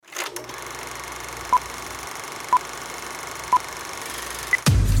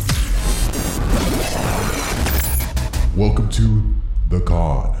Welcome to the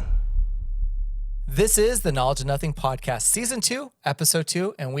K.O.N. This is the Knowledge of Nothing podcast, season 2, episode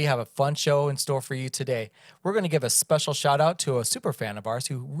 2, and we have a fun show in store for you today. We're going to give a special shout out to a super fan of ours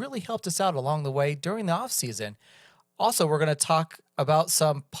who really helped us out along the way during the off season. Also, we're going to talk about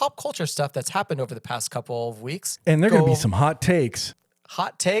some pop culture stuff that's happened over the past couple of weeks. And there are going to be some hot takes.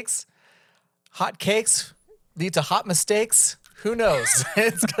 Hot takes, hot cakes, lead to hot mistakes. Who knows?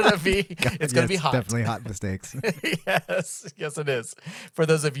 It's gonna be hot. Definitely hot mistakes. yes, it is. For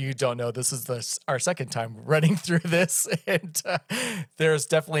those of you who don't know, this is our second time running through this, and there's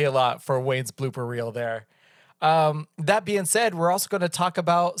definitely a lot for Wayne's blooper reel there. That being said, we're also going to talk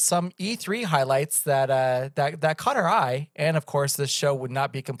about some E3 highlights that caught our eye, and of course, this show would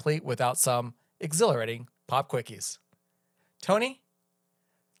not be complete without some exhilarating Pop-Quickies. Tony,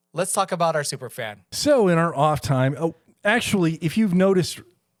 let's talk about our super fan. So in our off time, actually, if you've noticed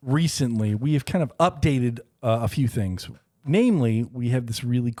recently, we have kind of updated a few things. Namely, we have this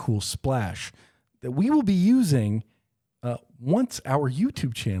really cool splash that we will be using once our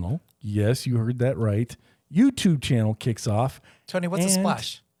YouTube channel, yes, you heard that right, YouTube channel kicks off. Tony, what's a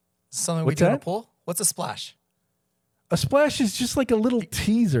splash? Something we do in a pool? What's a splash? A splash is just like a little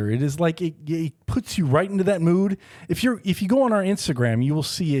teaser. It is like it puts you right into that mood. If you go on our Instagram, you will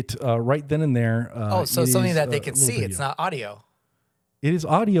see it right then and there. So it's something that they can see. Video. It's not audio. It is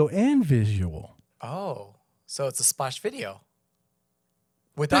audio and visual. Oh, so it's a splash video.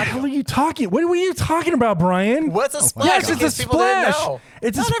 What the hell are you talking? What are you talking about, Brian? What's a splash? Yes, it's a splash.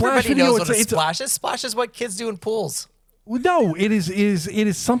 It's a splash video. Knows what a splash is. Splash is what kids do in pools. No, it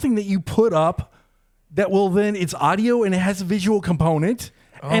is something that you put up. That will then, it's audio and it has a visual component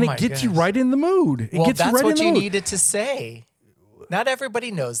and it gets you right in the mood. That's what you needed to say. Not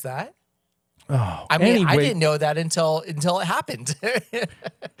everybody knows that. Oh, I mean, anyway. I didn't know that until it happened.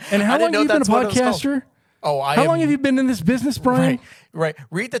 And how long have you been a podcaster? How long have you been in this business, Brian? Right.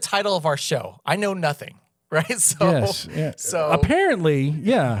 Read the title of our show. I know nothing. Right. So, yes. Yeah. So apparently,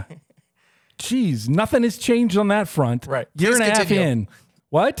 yeah. Geez, nothing has changed on that front. Right. Year and a half in.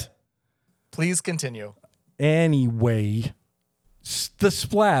 What? Please continue. Anyway, the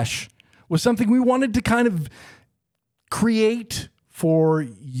splash was something we wanted to kind of create for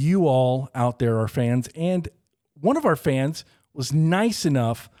you all out there, our fans. And one of our fans was nice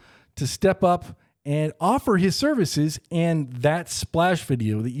enough to step up and offer his services. And that splash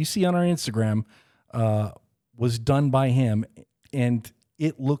video that you see on our Instagram was done by him. And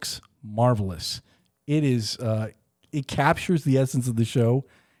it looks marvelous. It captures the essence of the show.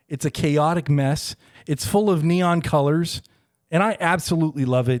 It's a chaotic mess. It's full of neon colors, and I absolutely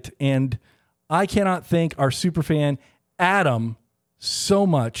love it. And I cannot thank our superfan, Adam, so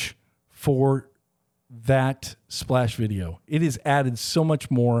much for that splash video. It has added so much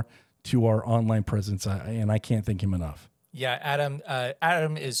more to our online presence, and I can't thank him enough. Yeah,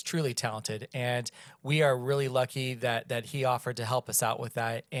 Adam is truly talented, and we are really lucky that he offered to help us out with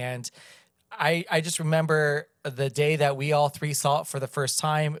that. And I just remember the day that we all three saw it for the first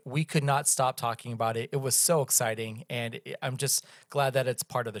time, we could not stop talking about it. It was so exciting, and I'm just glad that it's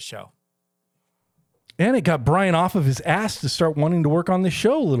part of the show. And it got Brian off of his ass to start wanting to work on the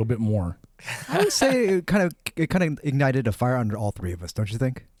show a little bit more. I would say it kind of ignited a fire under all three of us, don't you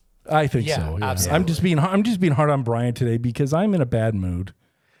think? I think so. Yeah. Absolutely. I'm just being hard on Brian today because I'm in a bad mood.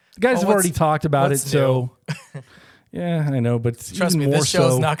 The guys have already talked about it, so yeah, I know, but trust me, this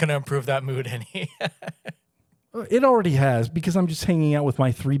show's not going to improve that mood any. It already has because I'm just hanging out with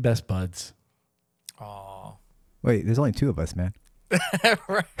my 3 best buds. Oh, wait, there's only 2 of us, man.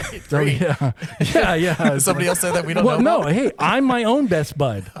 Right. 3. Yeah. Somebody else said that we don't know. Well, no, hey, I'm my own best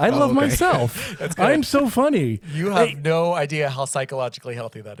bud. I love myself. I'm so funny. You have no idea how psychologically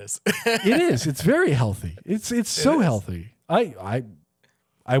healthy that is. It is. It's very healthy. It's so healthy. I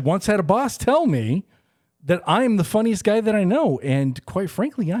once had a boss tell me that I am the funniest guy that I know, and quite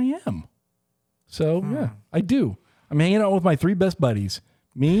frankly, I am. So yeah, I do. I'm hanging out with my 3 best buddies,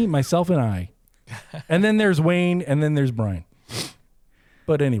 me, myself, and I. And then there's Wayne, and then there's Brian.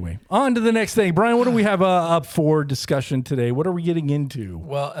 But anyway, on to the next thing. Brian, what do we have up for discussion today? What are we getting into?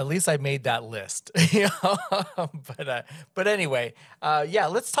 Well, at least I made that list. But anyway,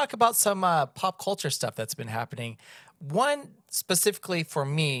 let's talk about some pop culture stuff that's been happening. One specifically for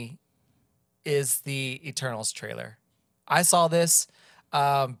me is the Eternals trailer. I saw this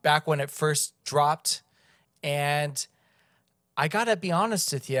back when it first dropped, and I gotta be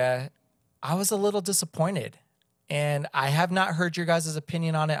honest with you, I was a little disappointed. And I have not heard your guys'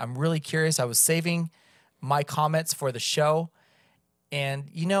 opinion on it. I'm really curious. I was saving my comments for the show. And,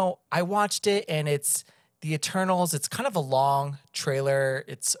 I watched it, and it's the Eternals. It's kind of a long trailer.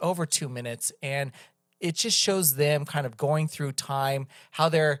 It's over 2 minutes. And it just shows them kind of going through time, how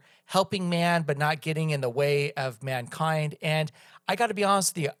they're helping man, but not getting in the way of mankind. And I got to be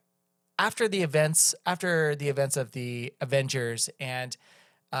honest with you, after the events of the Avengers and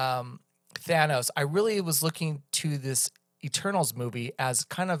Thanos, I really was looking to this Eternals movie as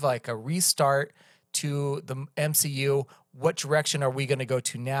kind of like a restart to the MCU. What direction are we going to go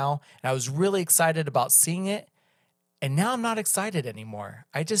to now? And I was really excited about seeing it. And now I'm not excited anymore.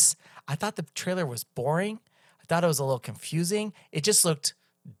 I thought the trailer was boring. I thought it was a little confusing. It just looked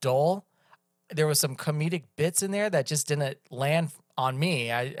dull. There was some comedic bits in there that just didn't land on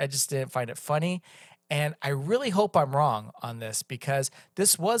me. I just didn't find it funny. And I really hope I'm wrong on this, because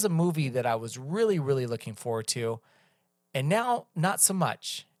this was a movie that I was really, really looking forward to. And now, not so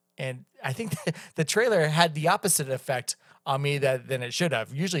much. And I think the trailer had the opposite effect on me than it should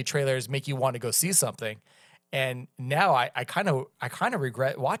have. Usually trailers make you want to go see something. And now I kind of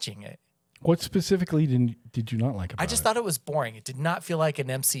regret watching it. What specifically did you not like about it? I just thought it was boring. It did not feel like an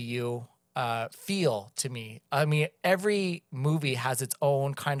MCU feel to me. I mean, every movie has its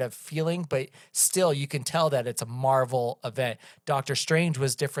own kind of feeling, but still you can tell that it's a Marvel event. Doctor Strange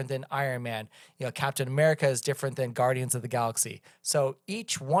was different than Iron Man. Captain America is different than Guardians of the Galaxy. So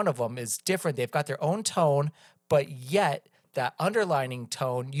each one of them is different. They've got their own tone, but yet that underlining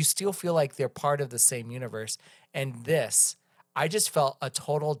tone, you still feel like they're part of the same universe. And this, I just felt a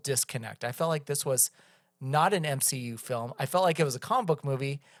total disconnect. I felt like this was not an MCU film. I felt like it was a comic book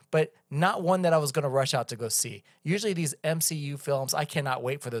movie, but not one that I was going to rush out to go see. Usually these MCU films, I cannot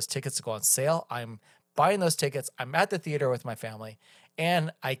wait for those tickets to go on sale. I'm buying those tickets. I'm at the theater with my family,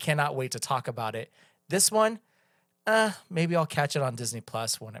 and I cannot wait to talk about it. This one, maybe I'll catch it on Disney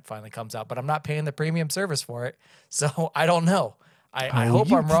Plus when it finally comes out, but I'm not paying the premium service for it. So I don't know. I hope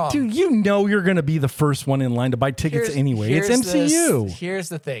I'm wrong. Dude, you're going to be the first one in line to buy tickets anyway. It's MCU. Here's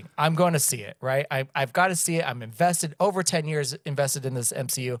the thing. I'm going to see it, right? I've got to see it. I'm invested, over 10 years invested in this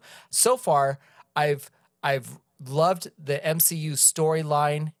MCU. So far, I've loved the MCU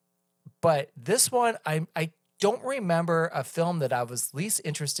storyline, but this one, I don't remember a film that I was least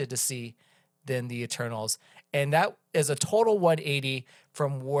interested to see than the Eternals. And that is a total 180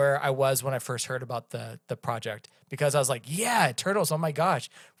 from where I was when I first heard about the project, because I was like, yeah, Eternals, oh my gosh,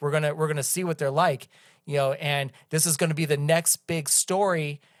 we're gonna see what they're like, and this is gonna be the next big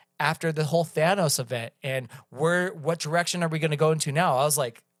story after the whole Thanos event. And what direction are we gonna go into now? I was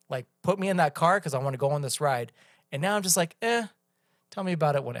like put me in that car because I want to go on this ride. And now I'm just like, tell me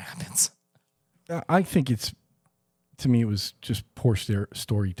about it when it happens. I think to me, it was just poor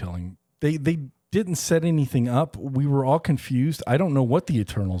storytelling. They didn't set anything up. We were all confused. I don't know what the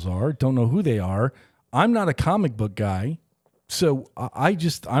Eternals are. Don't know who they are. I'm not a comic book guy, so I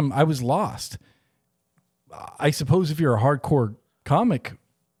was lost. I suppose if you're a hardcore comic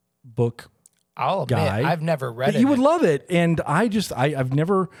book I'll admit, guy, I've never read it. You would love it. And I've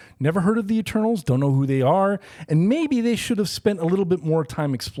never heard of the Eternals. Don't know who they are. And maybe they should have spent a little bit more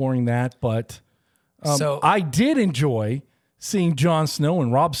time exploring that. But so I did enjoy seeing Jon Snow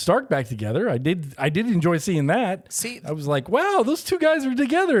and Robb Stark back together. I did enjoy seeing that. See, I was like, wow, those two guys are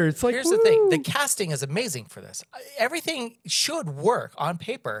together. It's like, here's the thing. The casting is amazing for this. Everything should work on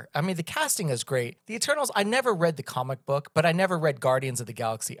paper. I mean, the casting is great. The Eternals, I never read the comic book, but I never read Guardians of the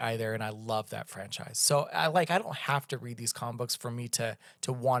Galaxy either, and I love that franchise. So I don't have to read these comic books for me to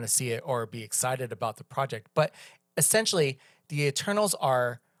want to see it or be excited about the project. But essentially, the Eternals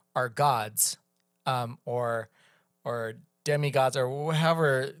are gods, or demigods, or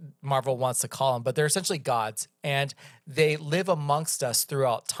however Marvel wants to call them, but they're essentially gods, and they live amongst us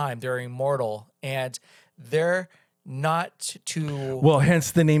throughout time. They're immortal, and they're not to... Well, hence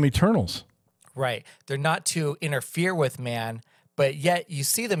the name Eternals. Right. They're not to interfere with man, but yet you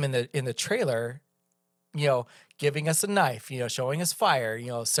see them in the trailer, giving us a knife, showing us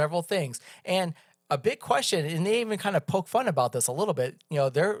fire, several things. And a big question, and they even kind of poke fun about this a little bit,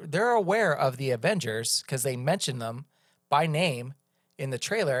 they're aware of the Avengers because they mention them by name in the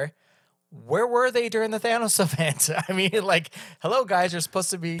trailer. Where were they during the Thanos event? I mean, hello guys, you're supposed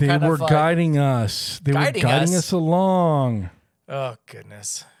to be guiding us. They were guiding us along. Oh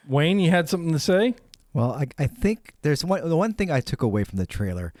goodness. Wayne, you had something to say? Well, I think there's the one thing I took away from the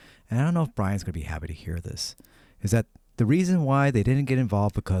trailer, and I don't know if Brian's going to be happy to hear this, is that the reason why they didn't get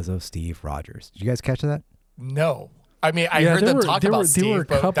involved because of Steve Rogers. Did you guys catch that? No. I mean, I heard them talk about Steve,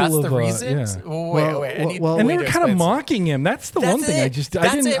 but that's the reason? Yeah. Wait. And they were kind of mocking him. That's the one thing I didn't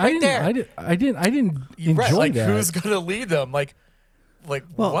enjoy that. Who's going to lead them? What?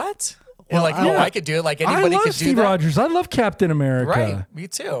 Well, I could do it. Anybody I love could do Steve that. Rogers. I love Captain America. Right. Me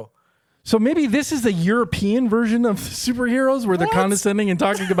too. So maybe this is the European version of superheroes where they're What? condescending and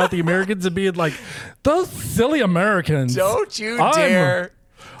talking about the Americans and being like, those silly Americans. Don't you dare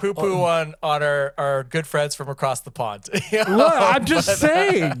poo-poo on our good friends from across the pond. Well, I'm just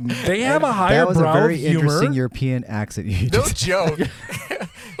saying they have a higher That was a brow very of humor. interesting European accent. You No just- joke.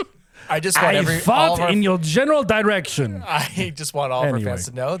 I just want I all thought of our, in your general direction. I just want all of Anyway. our fans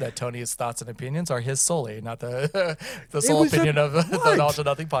to know that Tony's thoughts and opinions are his solely, not the sole was a- opinion of the what? Knowledge of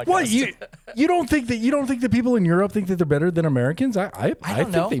Nothing podcast. What you don't think that people in Europe think that they're better than Americans? I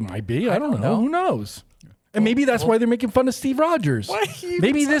think know. they might be. I don't know. know. Who knows? And maybe that's why they're making fun of Steve Rogers. Why are you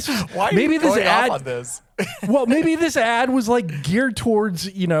Maybe even- this was why are maybe you this going ad. off on this? Well, maybe this ad was like geared towards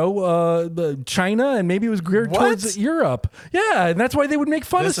the China, and maybe it was geared What? towards Europe. Yeah, and that's why they would make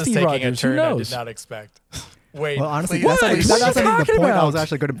fun This of is Steve taking Rogers. a Who turn I knows? did not expect. Wait, Well, honestly, please, that's What? not, please, What that's are you not even the talking point I was about?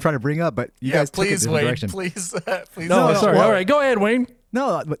 actually going to try to bring up, but you yeah, guys took it a please different wait, direction. please, please. No, No, sorry. well- All right, go ahead, Wayne.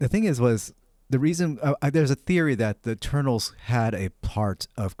 No, but the thing was the reason there's a theory that the Eternals had a part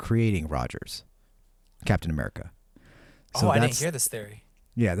of creating Rogers, Captain America. So I didn't that's- hear this theory.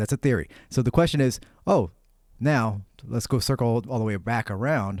 Yeah, that's a theory. So the question is, now let's go circle all the way back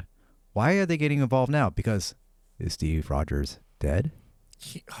around. Why are they getting involved now? Because is Steve Rogers dead?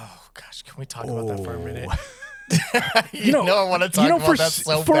 Oh gosh, can we talk about that for a minute? You know, I want to talk about that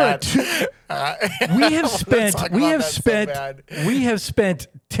so bad. We have spent talk we about have that so spent bad. we have spent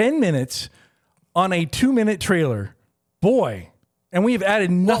 10 minutes on a 2-minute trailer. Boy, and we have added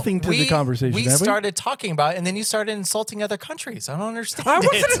nothing to the conversation. We have started talking about it, and then you started insulting other countries. I don't understand. I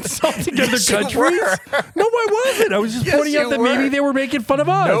wasn't it. insulting other Yes, you countries. were. No, I wasn't. I was just Yes, pointing out you that maybe were. they were making fun of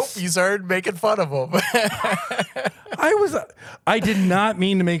us. Nope, you started making fun of them. I did not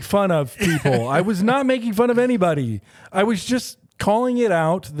mean to make fun of people. I was not making fun of anybody. I was just calling it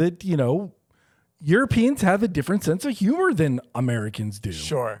out that, Europeans have a different sense of humor than Americans do.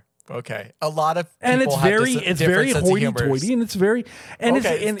 Sure. Okay. A lot of people And it's have very different very sense of humors. hoity-toity, and it's very and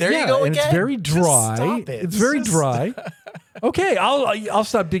Okay, it's and, there you yeah, go and it's again. very Just dry. stop it. It's very Just- dry. Okay, I'll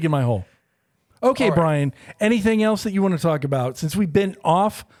stop digging my hole. Okay, All right. Brian. Anything else that you want to talk about since we've been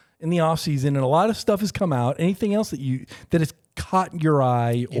off in the off season and a lot of stuff has come out? Anything else that has caught your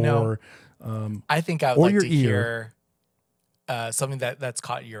eye or I think I or would your like to ear. hear something that's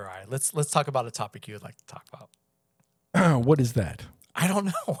caught your eye. Let's talk about a topic you would like to talk about. what is that? I don't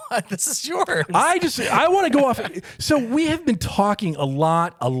know. This is yours. I want to go off. So we have been talking a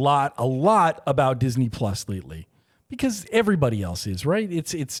lot about Disney Plus lately because everybody else is, right?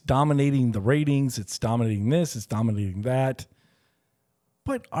 It's dominating the ratings. It's dominating this. It's dominating that.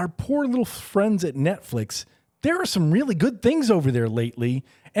 But our poor little friends at Netflix, there are some really good things over there lately.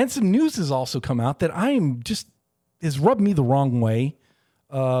 And some news has also come out that has rubbed me the wrong way.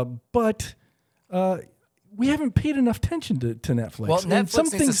 But we haven't paid enough attention to Netflix. well, And Netflix some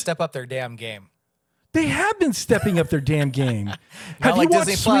needs to things- step up their damn game. They have been stepping up their damn game. Have like you watched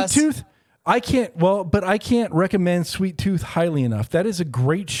Disney Sweet Plus. Tooth? I can't recommend Sweet Tooth highly enough. That is a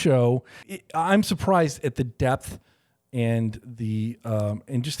great show. I'm surprised at the depth and the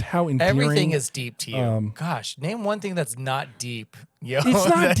and just how endearing. Everything is deep to you. Gosh, name one thing that's not deep. Yo, It's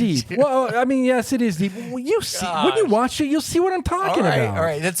not that deep. you- Well, I mean, yes, it is deep. Well, you see when you Gosh. watch it, you'll see what I'm talking about. All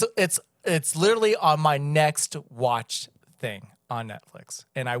right. It's literally on my next watch thing on Netflix,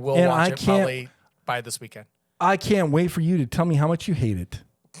 and I will And watch I it can't- probably by this weekend. I can't wait for you to tell me how much you hate it.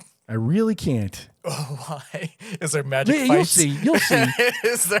 I really can't. Oh, why? Is there magic You'll fights? see. You'll see.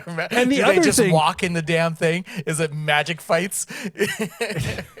 Is there And the do other they just thing- walk in the damn thing? Is it magic fights?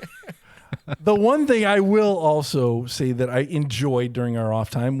 The one thing I will also say that I enjoyed during our off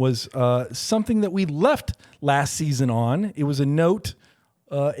time was something that we left last season on. It was a note,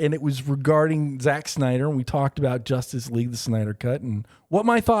 and it was regarding Zack Snyder, and we talked about Justice League, the Snyder Cut, and what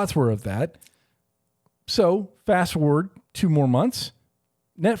my thoughts were of that. So, fast forward 2 more months,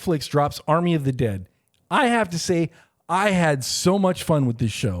 Netflix drops Army of the Dead. I have to say, I had so much fun with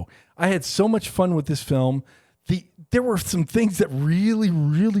this show. I had so much fun with this film. There were some things that really,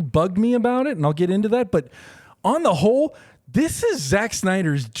 really bugged me about it, and I'll get into that. But on the whole, this is Zack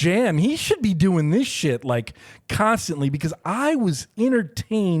Snyder's jam. He should be doing this shit like constantly because I was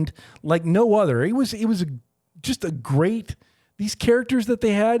entertained like no other. It was just a great. These characters that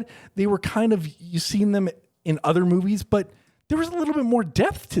they had, they were kind of, you've seen them in other movies, but there was a little bit more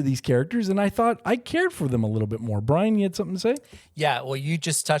depth to these characters, and I thought I cared for them a little bit more. Brian, you had something to say? Yeah, well, you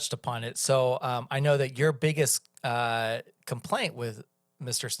just touched upon it. So I know that your biggest complaint with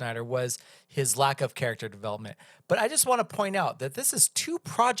Mr. Snyder was his lack of character development. But I just want to point out that this is 2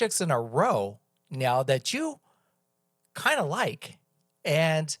 projects in a row now that you kind of like.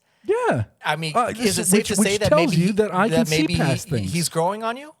 And Yeah. I mean, This is it safe to say that tells maybe you that I can see maybe past things. he's growing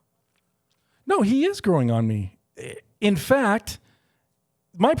on you? No, he is growing on me. In fact,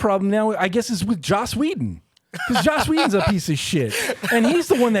 my problem now, I guess, is with Joss Whedon. Because Joss Whedon's a piece of shit. And he's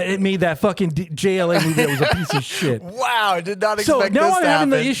the one that made that fucking JLA movie that was a piece of shit. Wow, I did not expect So now this I'm to having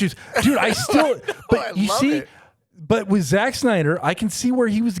the happen. issues. Dude, I still... But I you love see... it. But with Zack Snyder, I can see where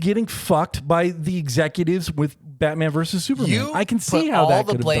he was getting fucked by the executives with Batman versus Superman. I can see put how that all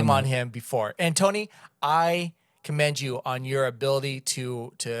the could have blame done on that. him before. And Tony, I commend you on your ability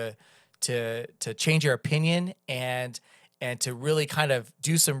to change your opinion and to really kind of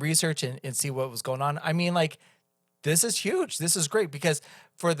do some research and see what was going on. I mean, like, this is huge. This is great because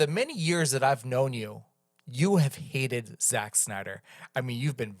for the many years that I've known you, you have hated Zack Snyder. I mean,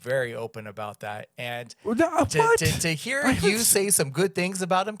 you've been very open about that. And What? to hear you say some good things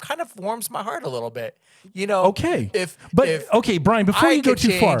about him kind of warms my heart a little bit. You know, Okay. if Brian, before I you go could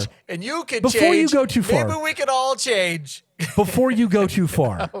too far, change and you could Before you change, go too far. maybe we could all change. before you go too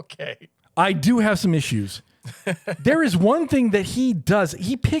far, Okay. I do have some issues. There is one thing that he does.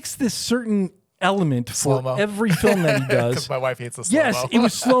 He picks this certain element for Slow-mo. every film that he does. Because my wife hates the slow-mo. Yes, it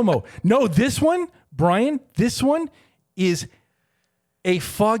was slow-mo. No, this one, Brian, this one is a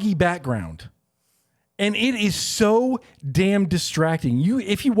foggy background. And it is so damn distracting.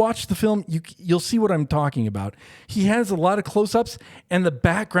 If you watch the film, you'll see what I'm talking about. He has a lot of close-ups, and the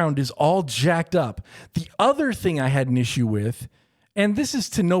background is all jacked up. The other thing I had an issue with, and this is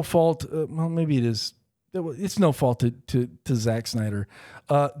to no fault, well, maybe it is. It's no fault to Zack Snyder.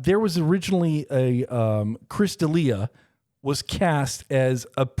 There was originally a Chris D'Elia was cast as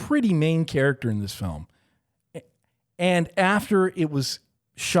a pretty main character in this film. And after it was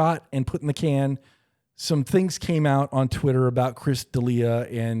shot and put in the can, some things came out on Twitter about Chris D'Elia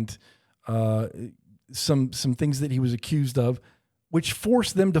and some things that he was accused of, which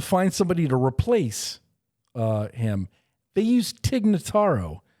forced them to find somebody to replace him. They used Tig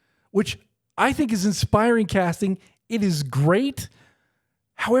Notaro, which I think is inspiring casting. It is great.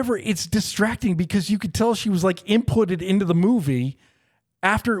 However, it's distracting because you could tell she was like inputted into the movie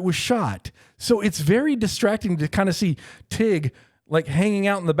after it was shot. So it's very distracting to kind of see Tig like hanging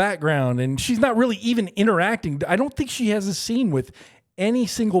out in the background, and she's not really even interacting. I don't think she has a scene with any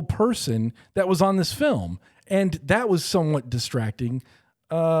single person that was on this film. And that was somewhat distracting.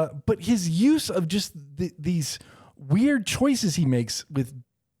 But his use of just these weird choices he makes with,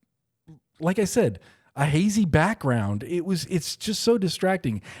 like I said, a hazy background. It's just so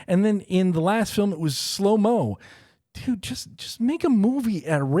distracting. And then in the last film, it was slow-mo. Dude, just make a movie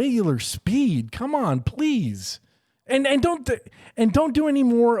at a regular speed. Come on, please. And don't do any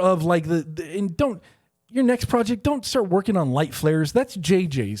more of like your next project, don't start working on light flares. That's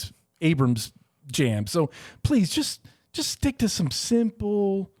JJ's Abrams jam. So please just stick to some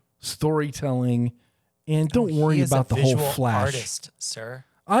simple storytelling and don't worry about the whole flash. Artist, sir.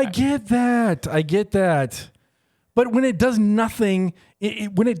 I get that. But when it does nothing,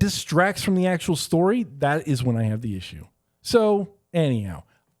 when it distracts from the actual story, that is when I have the issue. So anyhow,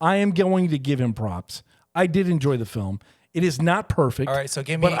 I am going to give him props. I did enjoy the film. It is not perfect. All right, so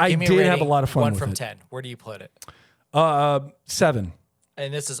give me I a did rating, have a lot of fun 1 with from it. 10. Where do you put it? 7.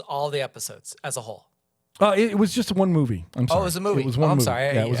 And this is all the episodes as a whole. It was just one movie. I'm sorry. Oh, it was a movie. It was one I'm movie. sorry.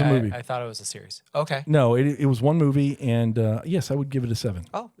 Yeah, it was a movie. I thought it was a series. Okay. No, it was one movie, and yes, I would give it a 7.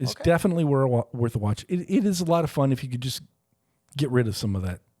 Oh, it's okay. definitely worth a watch. It is a lot of fun if you could just get rid of some of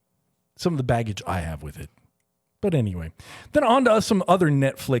the baggage I have with it. But anyway, then on to some other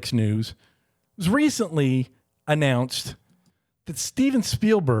Netflix news. It was recently announced that Steven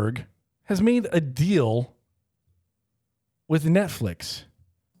Spielberg has made a deal with Netflix.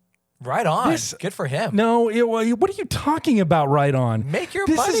 Right on. This- Good for him. No, what are you talking about? Right on. Make your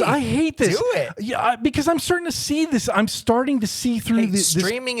money. I hate this. Do it. Yeah, because I'm starting to see this. I'm starting to see through Hey, this.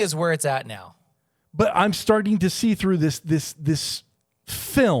 streaming is where it's at now. But I'm starting to see through this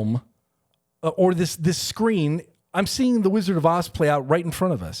film or this screen. I'm seeing the Wizard of Oz play out right in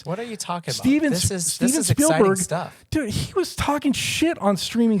front of us. What are you talking about? Steven This is Spielberg, exciting stuff. dude, he was talking shit on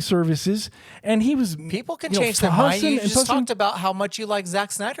streaming services, and he was People can change their mind. fussing You and just fussing. talked about how much you like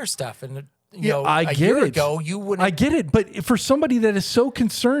Zack Snyder stuff, and I a get year it. ago you wouldn't. I get it, but for somebody that is so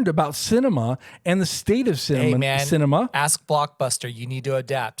concerned about cinema and the state of cinema, Hey man, ask Blockbuster. You need to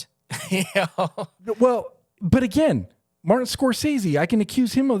adapt. You know? Well, but again, Martin Scorsese, I can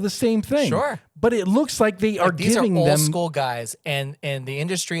accuse him of the same thing. Sure. But it looks like they are These giving are old them school guys, and the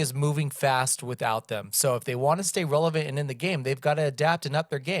industry is moving fast without them. So if they want to stay relevant and in the game, they've got to adapt and up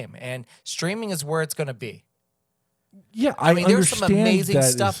their game. And streaming is where it's going to be. Yeah, I mean, there's some understand amazing that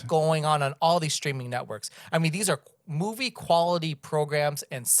stuff is- going on all these streaming networks. I mean, these are movie quality programs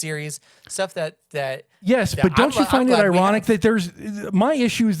and series, stuff that Yes, that but don't you I'm find it glad we ironic have. that my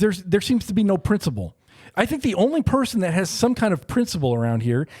issue is there seems to be no principle. I think the only person that has some kind of principle around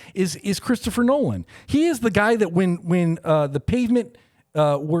here is Christopher Nolan. He is the guy that when the pavement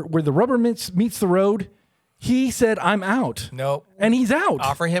where the rubber meets the road, he said, "I'm out." Nope. And he's out.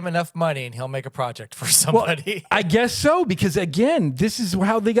 Offer him enough money and he'll make a project for somebody. I guess so, because again, this is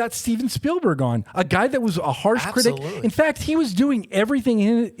how they got Steven Spielberg on, a guy that was a harsh critic. Absolutely. In fact, he was doing everything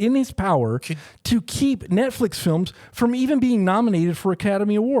in his power to keep Netflix films from even being nominated for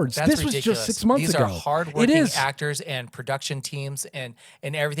Academy Awards. That's this was ridiculous. just 6 months these ago. are hardworking It is. actors and production teams and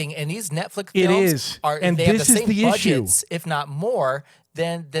everything. And these Netflix It films is. are And they have this the is same the issue. budgets, if not more,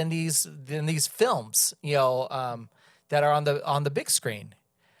 than these films, that are on the big screen.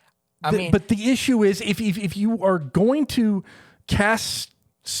 I mean, But the issue is, if you are going to cast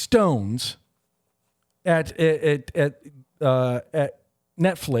stones at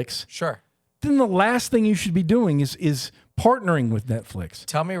Netflix, sure. then the last thing you should be doing is partnering with Netflix.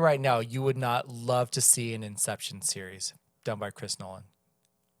 Tell me right now, you would not love to see an Inception series done by Chris Nolan.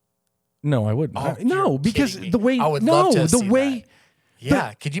 No, I wouldn't. Oh, No, you're because kidding me. the way I would love to have seen that.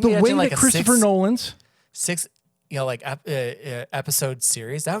 Yeah, could you the imagine way like that a Christopher Nolan's six episode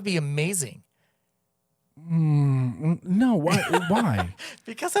series? That would be amazing. no, why?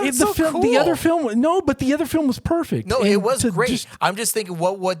 Because that was so cool. The other film, no, but the other film was perfect. No, And it was to great. I'm just thinking,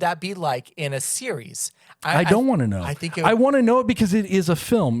 what would that be like in a series? I don't want to know. I think I want to know it because it is a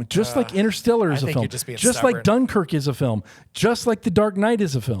film, just like Interstellar is I a think film, you're just being like stubborn. Dunkirk is a film, just like The Dark Knight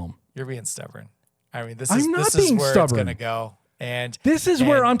is a film. You're being stubborn. I mean, I'm not this is being where stubborn. it's going to go. And This is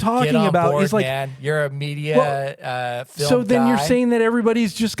where I'm talking get on about board, is like- man. You're a media film So then you're guy. saying that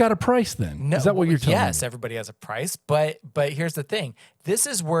everybody's just got a price then? No, Is that what you're telling yes, me? everybody has a price, but here's the thing: this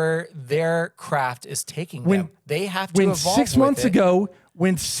is where their craft is taking them. They have to When evolve 6 with months it.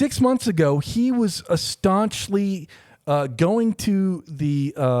 ago, he was staunchly going to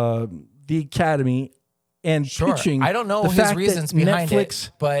the Academy and Sure. pitching. I don't know the his fact that reasons behind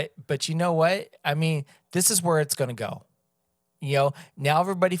Netflix, it, but you know what? I mean, this is where it's going to go. Now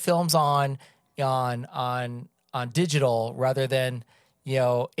everybody films on digital rather than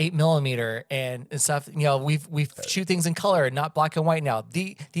 8mm and stuff. We shoot things in color and not black and white now.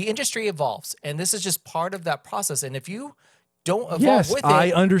 The industry evolves, and this is just part of that process. And if you don't evolve Yes, with it, I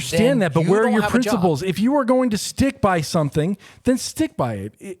then understand that, but you where are don't your have a job. principles? If you are going to stick by something, then stick by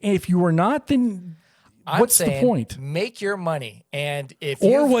it. If you are not, then I'm what's the saying, point? Make your money, and if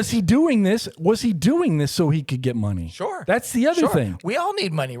Or you was he doing this? Was he doing this so he could get money? Sure. That's the other Sure. thing. We all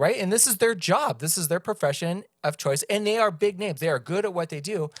need money, right? And this is their job. This is their profession of choice. And they are big names. They are good at what they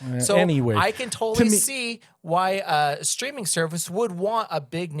do. So anyway, I can totally see why a streaming service would want a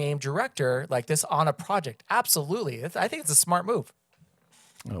big name director like this on a project. Absolutely. I think it's a smart move.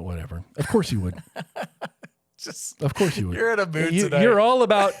 Oh, whatever. Of course you would. Of course you would. You're in a mood tonight. You're all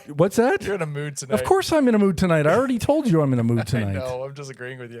about what's that? You're in a mood tonight. Of course I'm in a mood tonight. I already told you I'm in a mood I tonight. know. I'm just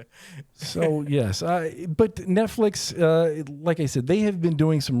agreeing with you. So yes, but Netflix, like I said, they have been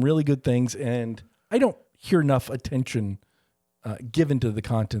doing some really good things, and I don't hear enough attention given to the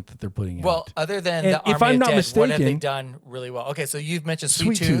content that they're putting Well, out. other than And the if Army I'm of not Dead, what have they mistaken- done really well? Okay, so you've mentioned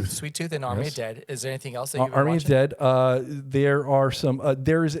Sweet Sweet Tooth. Tooth and Army Yes. of Dead. Is there anything else that you've been Army of watching? Dead. There are some.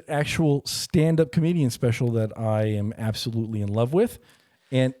 There is an actual stand-up comedian special that I am absolutely in love with,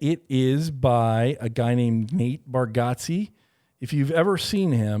 and it is by a guy named Nate Bargatze. If you've ever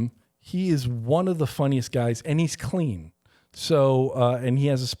seen him, he is one of the funniest guys, and he's clean. So, and he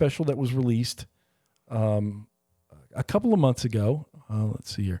has a special that was released a couple of months ago.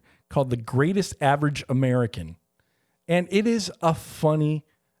 Let's see here, called "The Greatest Average American," and it is a funny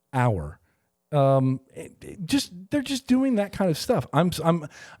hour. They're just doing that kind of stuff. I'm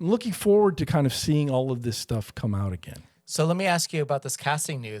looking forward to kind of seeing all of this stuff come out again. So let me ask you about this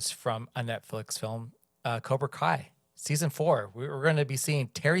casting news from a Netflix film, Cobra Kai, season 4. We're going to be seeing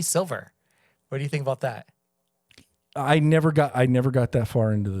Terry Silver. What do you think about that? I never got that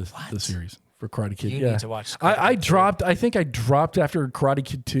far into the series for Karate Kid. You need to watch Karate I Kid dropped. I think I dropped after Karate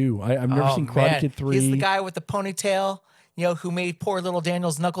Kid 2. I've never seen Karate Kid 3. He's the guy with the ponytail, who made poor little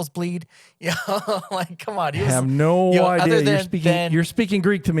Daniel's knuckles bleed. Like, come on. He I was, have no other idea. than, You're speaking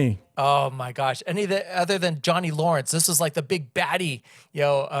Greek to me. Oh my gosh! Other than Johnny Lawrence, this was like the big baddie,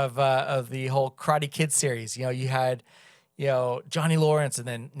 of the whole Karate Kid series. You had, Johnny Lawrence, and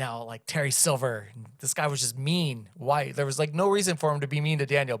then now like Terry Silver. This guy was just mean. Why? There was like no reason for him to be mean to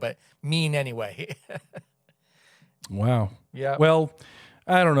Daniel, but mean anyway. Wow. Yeah. Well,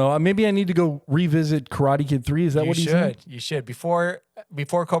 I don't know. Maybe I need to go revisit Karate Kid 3. Is that what he said? You should. Before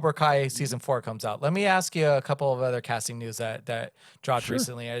Cobra Kai season 4 comes out. Let me ask you a couple of other casting news that dropped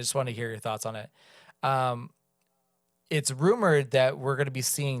recently. I just want to hear your thoughts on it. It's rumored that we're going to be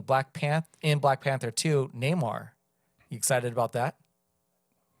seeing Black Panther 2 Namor. You excited about that?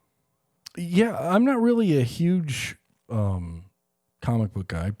 Yeah, I'm not really a huge comic book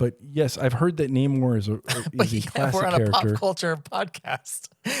guy, but yes, I've heard that Namor is a classic we're on character. a pop culture podcast.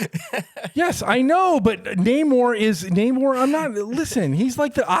 Yes, I know, but Namor. I'm not. Listen, he's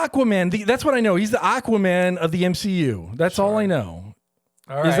like the Aquaman. That's what I know. He's the Aquaman of the MCU. That's all I know.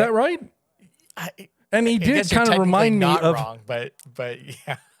 All right. Is that right? And he did kind of remind me of. Wrong, but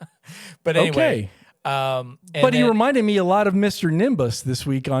yeah. But anyway. Okay. But he reminded me a lot of Mr. Nimbus this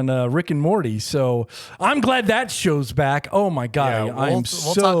week on Rick and Morty. So I'm glad that show's back. Oh my God. Yeah, I'm we'll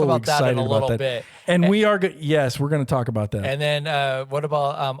so talk about excited that in a about little that. bit. And we are good. Yes, we're going to talk about that. And then what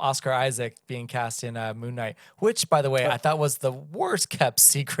about Oscar Isaac being cast in Moon Knight, which, by the way, I thought was the worst kept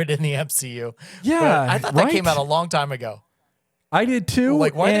secret in the MCU. Yeah. But I thought that came out a long time ago. I did too.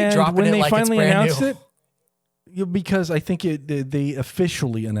 Like, why are they dropping when it they like finally it's brand announced new? it? Because I think they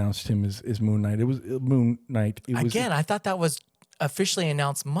officially announced him as Moon Knight. It was Moon Knight. Again, I thought that was officially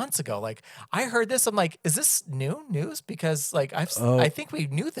announced months ago. Like, I heard this, I'm like, is this new news? Because like I think we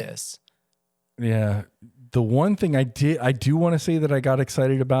knew this. Yeah. The one thing I do want to say that I got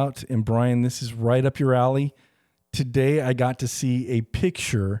excited about, and Brian, this is right up your alley. Today I got to see a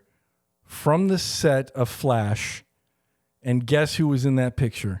picture from the set of Flash, and guess who was in that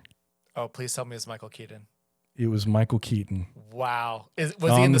picture? Oh, please tell me it's Michael Keaton. It was Michael Keaton. Wow.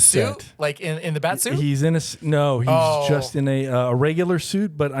 Was he in the suit? Set. Like in the bat suit? He's in he's just in a regular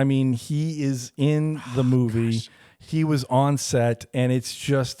suit, but I mean, he is in the movie. Gosh. He was on set, and it's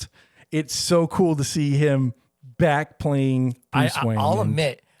so cool to see him back playing Bruce Wayne. I'll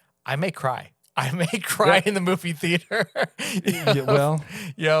admit, I may cry. I may cry in the movie theater.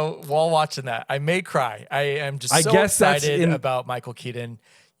 While watching that, I may cry. I am just so excited about Michael Keaton,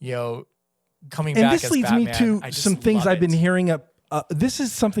 coming back as Batman. And this leads me to some things I've been hearing this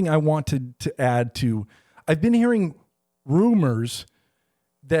is something I wanted to add to. I've been hearing rumors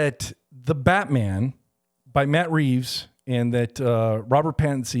that the Batman by Matt Reeves and that Robert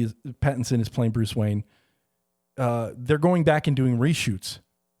Pattinson is playing Bruce Wayne. They're going back and doing reshoots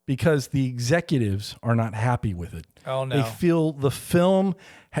because the executives are not happy with it. Oh, no. They feel the film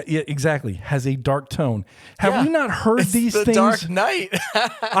has a dark tone. Have we not heard these things? Dark Knight.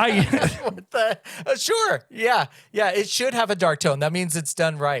 Sure. Yeah. It should have a dark tone. That means it's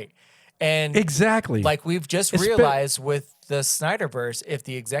done right. And exactly. Like we've just realized with the Snyderverse, if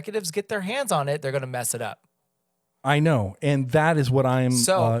the executives get their hands on it, they're going to mess it up. I know. And that is what I'm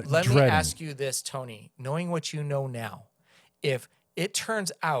let dreading. me ask you this, Tony, knowing what you know now, if it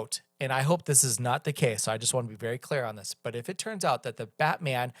turns out, and I hope this is not the case, so I just want to be very clear on this, but if it turns out that the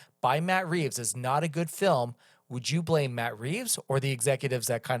Batman by Matt Reeves is not a good film, would you blame Matt Reeves or the executives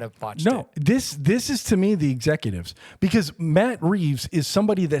that kind of botched it? No, this is to me the executives, because Matt Reeves is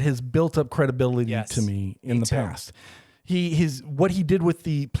somebody that has built up credibility to me in the past. What he did with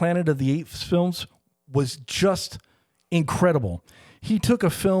the Planet of the Apes films was just incredible. He took a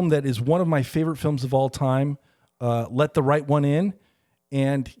film that is one of my favorite films of all time, Let the Right One In,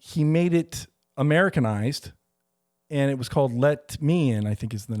 and he made it Americanized, and it was called Let Me In, I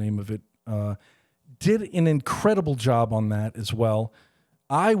think is the name of it. Did an incredible job on that as well.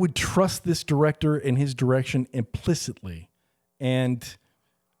 I would trust this director and his direction implicitly. And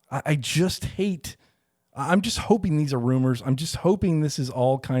I just I'm just hoping these are rumors. I'm just hoping this is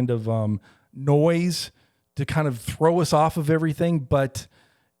all kind of noise to kind of throw us off of everything. But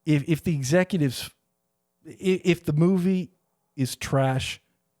if the executives, if the movie is trash,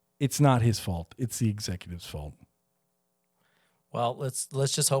 it's not his fault. It's the executive's fault. Well, let's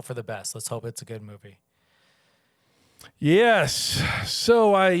just hope for the best. Let's hope it's a good movie. Yes.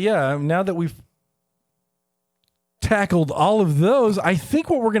 So now that we've tackled all of those, I think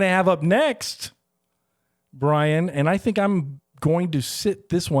what we're going to have up next, Brian, and I think I'm going to sit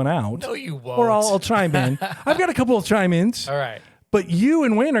this one out. No, you won't. Or I'll chime in. I've got a couple of chime-ins. All right. But you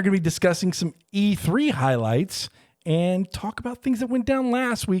and Wayne are going to be discussing some E3 highlights and talk about things that went down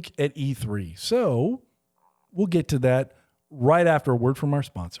last week at E3. So we'll get to that right after a word from our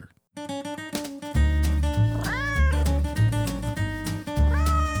sponsor.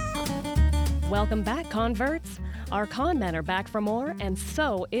 Welcome back, converts. Our con men are back for more, and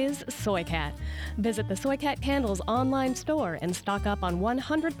so is Soycat. Visit the Soycat Candles online store and stock up on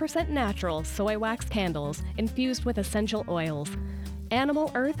 100% natural soy wax candles infused with essential oils.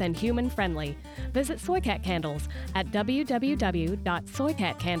 animal, earth, and human friendly. Visit Soycat Candles at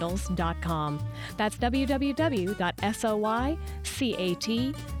www.soycatcandles.com. That's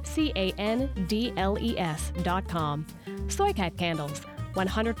www.soycatcandles.com. Soycat Candles.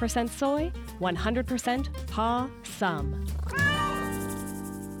 100% soy, 100% Pa-Sum.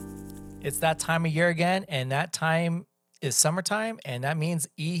 It's that time of year again, and that time is summertime, and that means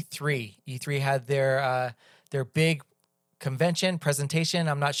E3. E3 had their big convention presentation.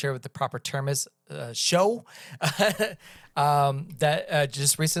 I'm not sure what the proper term is. Show that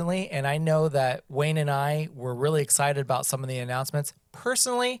just recently, and I know that Wayne and I were really excited about some of the announcements.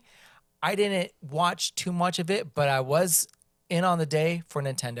 Personally, I didn't watch too much of it, but I was in on the day for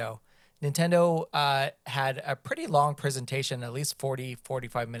Nintendo. Nintendo had a pretty long presentation, at least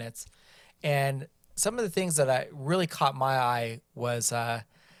 45 minutes. And some of the things that I really caught my eye was the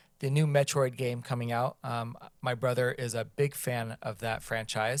new Metroid game coming out. My brother is a big fan of that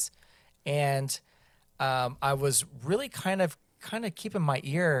franchise. And I was really kind of keeping my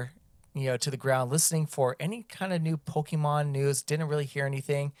ear, to the ground, listening for any kind of new Pokemon news. Didn't really hear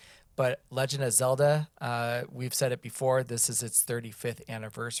anything. But Legend of Zelda, we've said it before, this is its 35th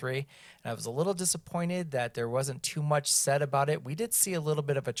anniversary. And I was a little disappointed that there wasn't too much said about it. We did see a little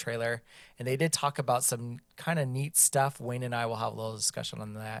bit of a trailer, and they did talk about some kind of neat stuff. Wayne and I will have a little discussion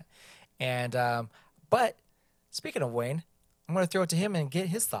on that. And but speaking of Wayne, I'm going to throw it to him and get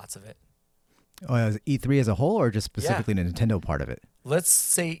his thoughts of it. Oh, is it E3 as a whole, or just specifically the Nintendo part of it? Let's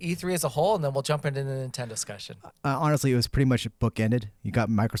say E3 as a whole, and then we'll jump into the Nintendo discussion. Honestly, it was pretty much bookended. You got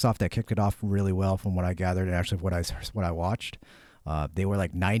Microsoft that kicked it off really well, from what I gathered, and actually what I watched. They were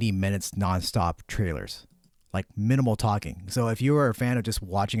like 90 minutes nonstop trailers, like minimal talking. So if you were a fan of just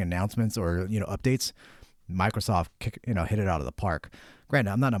watching announcements or updates, Microsoft hit it out of the park.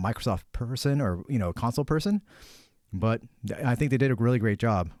 Granted, I'm not a Microsoft person or console person, but I think they did a really great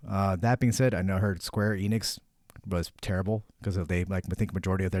job. That being said, I heard Square Enix was terrible because I think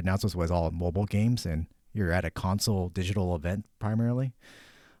majority of their announcements was all mobile games, and you're at a console digital event primarily.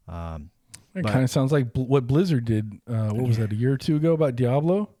 It kind of sounds like what Blizzard did. What was that, a year or two ago, about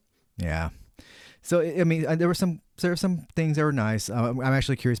Diablo? Yeah. So I mean, there were some things that were nice. I'm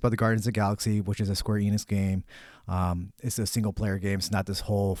actually curious about the Guardians of the Galaxy, which is a Square Enix game. It's a single player game. It's not this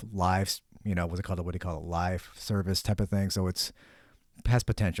whole live, what's it called? What do you call it? Live service type of thing. So it has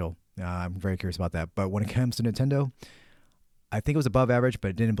potential. I'm very curious about that. But when it comes to Nintendo, I think it was above average, but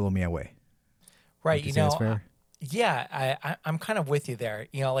it didn't blow me away. Right. That's fair? Yeah, I'm kind of with you there.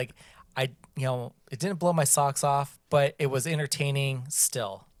 It didn't blow my socks off, but it was entertaining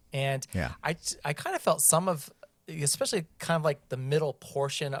still. And yeah. I kind of felt some of, especially kind of like the middle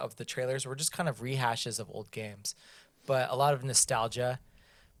portion of the trailers were just kind of rehashes of old games, but a lot of nostalgia.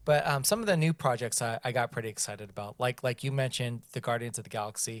 But some of the new projects I got pretty excited about. Like you mentioned, the Guardians of the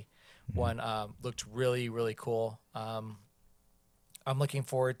Galaxy one looked really, really cool. I'm looking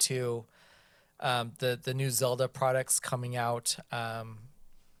forward to the new Zelda products coming out.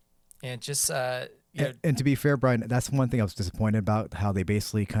 And just and to be fair, Brian, that's one thing I was disappointed about, how they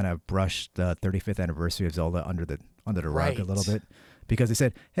basically kind of brushed the 35th anniversary of Zelda under the rug a little bit, because they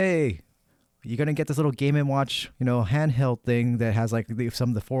said, hey, you're going to get this little Game & Watch, handheld thing that has like some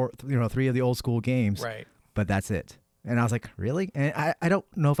of the three of the old school games. Right. But that's it. And I was like, really? And I don't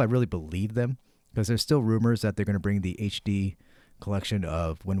know if I really believe them, because there's still rumors that they're going to bring the HD collection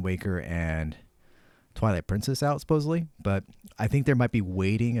of Wind Waker and Twilight Princess out, supposedly. But I think they might be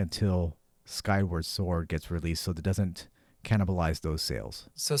waiting until Skyward Sword gets released so that it doesn't cannibalize those sales.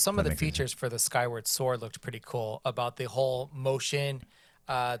 So some of the features for the Skyward Sword looked pretty cool, about the whole motion,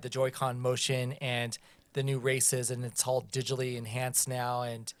 the Joy-Con motion, and the new races, and it's all digitally enhanced now.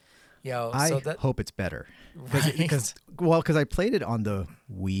 And I hope it's better, because I played it on the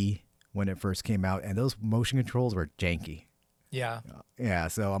Wii when it first came out, and those motion controls were janky. Yeah. Yeah.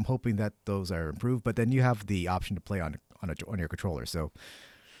 So I'm hoping that those are improved, but then you have the option to play on your controller. So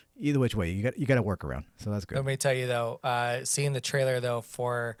either which way, you got to work around. So that's good. Let me tell you though, seeing the trailer though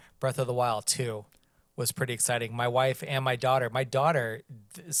for Breath of the Wild 2 was pretty exciting. My wife and my daughter,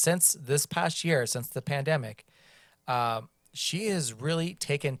 since this past year, since the pandemic, she has really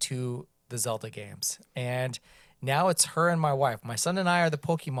taken to the Zelda games, and now it's her and my wife. My son and I are the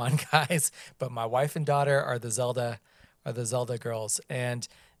Pokemon guys, but my wife and daughter are the Zelda girls, and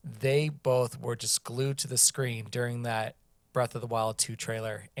they both were just glued to the screen during that Breath of the Wild 2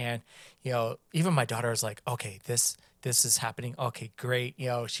 trailer. And even my daughter was like, okay, this this is happening. Okay, great.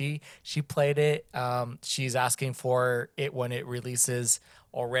 She played it. She's asking for it when it releases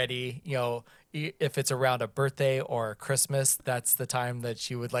already. If it's around a birthday or Christmas, that's the time that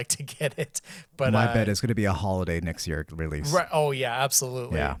she would like to get it. But My bet is going to be a holiday next year release. right, oh yeah,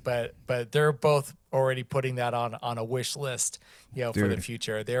 absolutely. Yeah. But they're both already putting that on a wish list, for the Dude.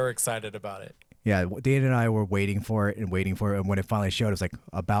 future. They're excited about it. Yeah, Dana and I were waiting for it, and when it finally showed, it was like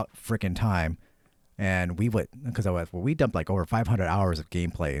about freaking time. And we went, because we dumped like over 500 hours of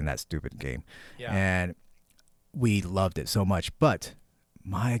gameplay in that stupid game. Yeah. And we loved it so much. But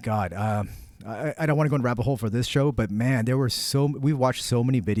my God, I don't want to go in a rabbit hole for this show, but man, we've watched so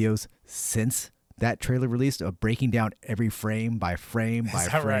many videos since that trailer released of breaking down every frame by frame by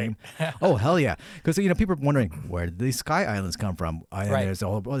that frame. right? Oh, hell yeah. Because, people are wondering, where did these sky islands come from? Right.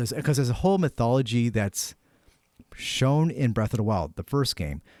 Because there's a whole mythology that's shown in Breath of the Wild, the first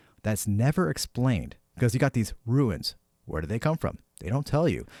game, that's never explained. Because you got these ruins. Where do they come from? They don't tell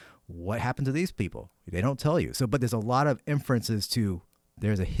you. What happened to these people? They don't tell you. But there's a lot of inferences to,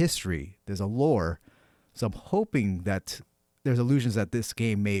 there's a history, there's a lore. So I'm hoping that there's illusions that this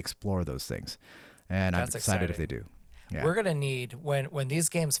game may explore those things. And I'm That's excited if they exciting. do. Yeah. We're gonna need when these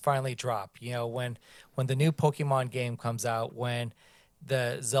games finally drop. When the new Pokemon game comes out, when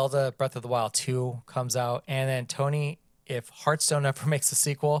the Zelda Breath of the Wild 2 comes out, and then Tony, if Hearthstone ever makes a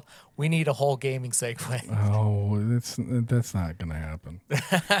sequel, we need a whole gaming segment. Oh, that's not gonna happen.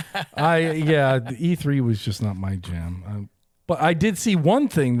 The E3 was just not my jam. But I did see one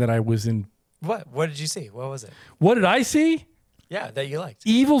thing that I was in. What did you see? What was it? What did I see? Yeah, that you liked.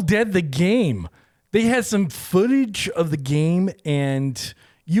 Evil Dead the game. They had some footage of the game, and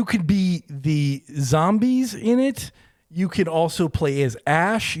you could be the zombies in it. You could also play as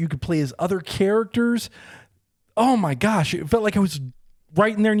Ash. You could play as other characters. Oh my gosh, it felt like I was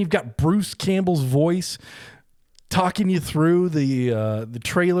right in there, and you've got Bruce Campbell's voice talking you through the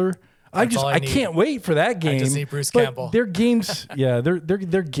trailer. I need. can't wait for that game. I just need Bruce But Campbell. Their games,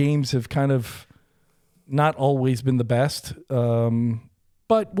 their games have kind of not always been the best.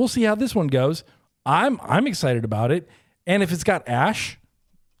 But we'll see how this one goes. I'm excited about it, and if it's got Ash,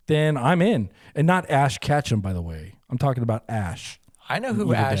 then I'm in. And not Ash Ketchum, by the way. I'm talking about Ash. I know who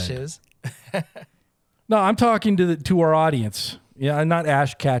Evil Ash Dead. is. No, I'm talking to our audience. Yeah, not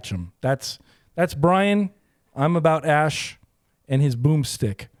Ash Ketchum. That's Brian. I'm about Ash and his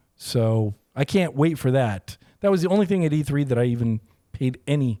boomstick. So I can't wait for that. That was the only thing at E3 that I even paid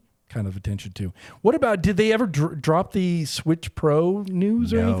any kind of attention to. What about, did they ever drop the Switch Pro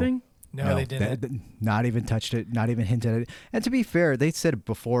news or No. anything? No, they didn't. Not even touched it, not even hinted at it. And to be fair, they said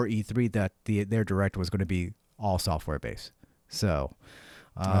before E3 that their direct was going to be all software based. So,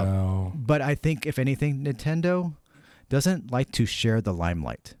 but I think if anything, Nintendo doesn't like to share the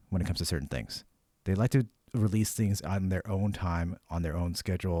limelight when it comes to certain things. They like to release things on their own time, on their own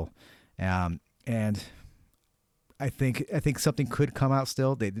schedule, and I think something could come out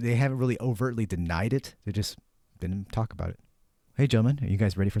still. They haven't really overtly denied it. They just didn't talk about it. Hey, gentlemen, are you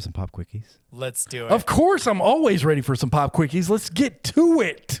guys ready for some Pop Quickies? Let's do it. Of course, I'm always ready for some Pop Quickies. Let's get to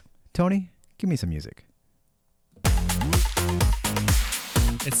it. Tony, give me some music.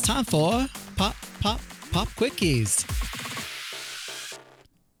 It's time for Pop Quickies.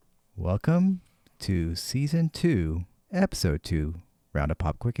 Welcome to Season 2, Episode 2, Round of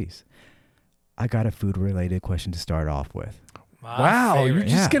Pop Quickies. I got a food-related question to start off with. My Wow, favorite. you're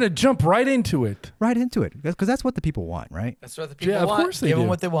just going to jump right into it. Right into it, because that's what the people want, right? That's what the people Yeah, of want. course they Give do. them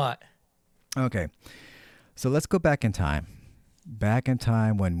what they want. Okay, so let's go back in time. Back in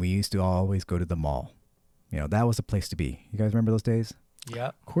time when we used to always go to the mall. That was the place to be. You guys remember those days?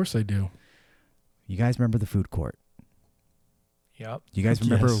 Yep. Of course I do. You guys remember the food court? Yep. You guys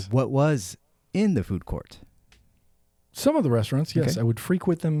remember Yes. what was in the food court? Some of the restaurants, yes, Okay. I would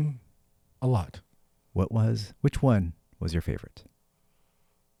frequent them a lot. Which one was your favorite?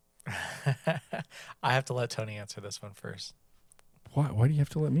 I have to let Tony answer this one first. Why do you have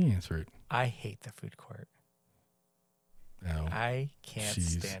to let me answer it? I hate the food court. No. I can't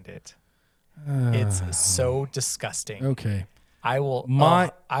Jeez. stand it. It's Uh, so disgusting. okay. I will.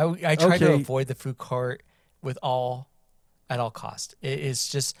 My- I try to okay. avoid the food court at all cost. It is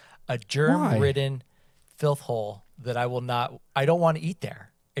just a germ-ridden filth hole that I will not. I don't want to eat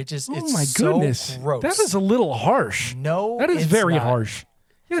there. It's Oh my so goodness. gross. That is a little harsh. No, That is it's very not. harsh.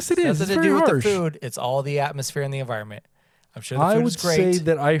 Yes, it is. Nothing It's to very do with harsh. the food. It's all the atmosphere and the environment. I'm sure the I food would is great. say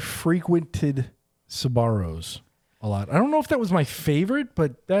that I frequented Sbarro's a lot. I don't know if that was my favorite,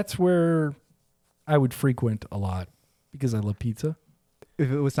 but that's where I would frequent a lot because I love pizza. If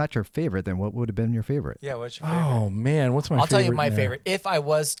it was not your favorite, then what would have been your favorite? Yeah, what's your favorite? Oh man, what's my I'll favorite? tell you my now? favorite. If I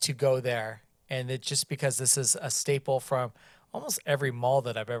was to go there and it just because this is a staple from almost every mall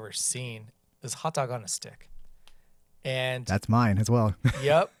that I've ever seen is hot dog on a stick. And That's mine as well.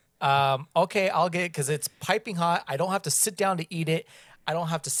 yep. Okay, I'll get it because it's piping hot. I don't have to sit down to eat it. I don't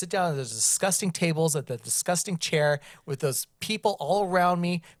have to sit down at those disgusting tables at the disgusting chair with those people all around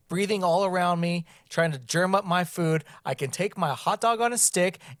me, breathing all around me, trying to germ up my food. I can take my hot dog on a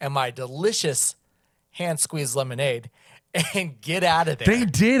stick and my delicious hand squeezed lemonade and get out of there. They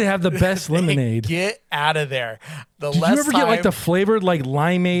did have the best lemonade. Get out of there. Did you ever get like the flavored like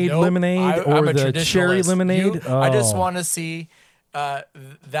limeade Nope. lemonade I'm or a the cherry traditionalist. lemonade? I just Oh. want to see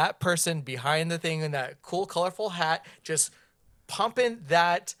that person behind the thing in that cool, colorful hat just pumping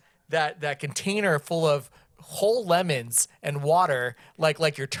that container full of whole lemons and water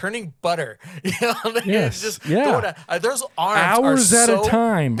like you're turning butter. You know, Yes, just yeah. going those arms Hours are at a so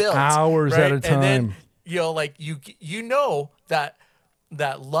time. built, Hours right? at a And then time. you know, like you know that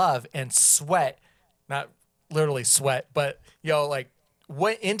love and sweat, not literally sweat, but you know, like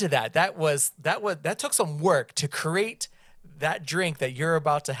went into that. That took some work to create that drink that you're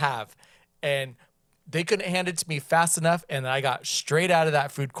about to have, and they couldn't hand it to me fast enough, and I got straight out of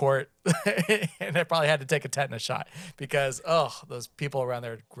that food court, and I probably had to take a tetanus shot because those people around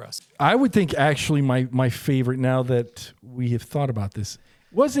there are gross. I would think actually my favorite, now that we have thought about this,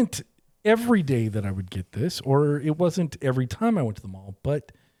 wasn't every day that I would get this, or it wasn't every time I went to the mall,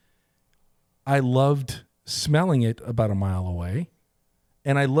 but I loved smelling it about a mile away,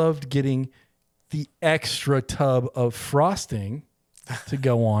 and I loved getting the extra tub of frosting to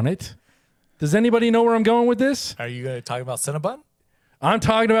go on it. Does anybody know where I'm going with this? Are you going to talk about Cinnabon? I'm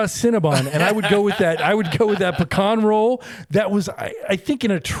talking about Cinnabon, and I would go with that. I would go with that pecan roll. That was, I think,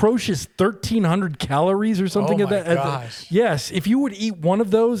 an atrocious 1,300 calories or something Oh of my that. gosh. Yes, if you would eat one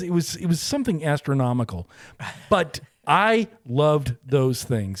of those, it was something astronomical. But I loved those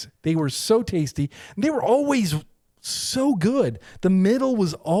things. They were so tasty. They were always so good. The middle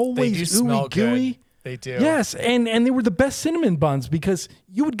was They always do smell ooey gooey. good. They do. Yes, and they were the best cinnamon buns because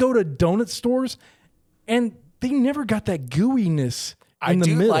you would go to donut stores and they never got that gooiness I in the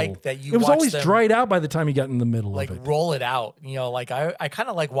do middle. like that you it was watch always them, dried out by the time you got in the middle like of it. roll it out. You know, like I kind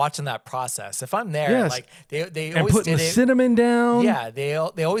of like watching that process. If I'm there, Yes. like they And always putting did the it. cinnamon down. Yeah, they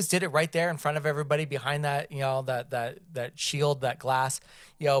always did it right there in front of everybody behind that, you know, that shield, that glass,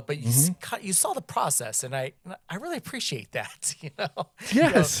 you know, but you saw the process, and I really appreciate that, you know.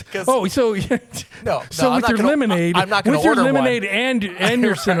 Yes. You know, 'cause- so No, so I'm with not your gonna- lemonade, I'm not gonna with your order one. lemonade and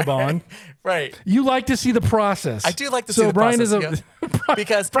your Cinnabon, right. you like to see the process. I do like to so see the Brian process, is yeah.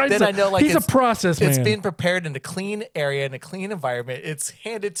 Because Brian's then I know like he's it's a process It's man. being prepared in a clean area, in a clean environment. It's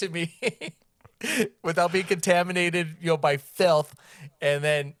handed to me without being contaminated, you know, by filth. And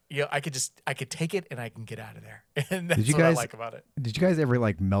then, you know, I could take it and I can get out of there. And that's you what I guys- like about it. Did you guys ever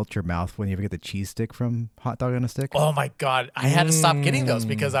like melt your mouth when you ever get the cheese stick from hot dog on a stick? Oh my God. I had to stop getting those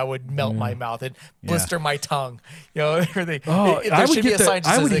because I would melt my mouth and blister my tongue. You know, everything. Oh, There I would should be get a sign the-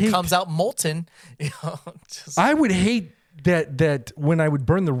 that I says would it hate- comes out molten. You know, just, I would hate that when I would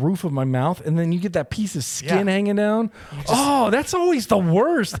burn the roof of my mouth and then you get that piece of skin Yeah. hanging down. That's always the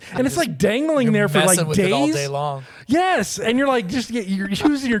worst. And it's like dangling there for messing like with it all days. day long. Yes, and you're like you're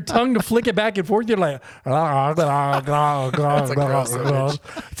using your tongue to flick it back and forth. You're like, gross image.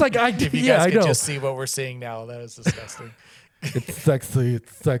 it's like If you guys could just see what we're seeing now, that is disgusting. It's sexy.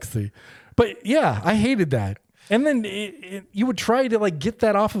 It's sexy. But yeah, I hated that. And then you would try to like get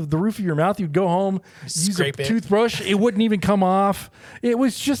that off of the roof of your mouth. You'd go home, use Scrape a it. toothbrush. It wouldn't even come off. It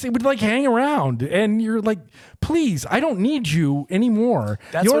would like hang around. And you're like, please, I don't need you anymore.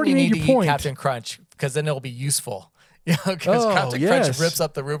 That's you when already you need made to your eat point. Captain Crunch, because then it'll be useful. You know, because Oh, Captain yes. Crunch rips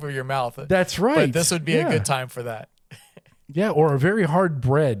up the roof of your mouth. That's right. But this would be Yeah. a good time for that. Yeah, or a very hard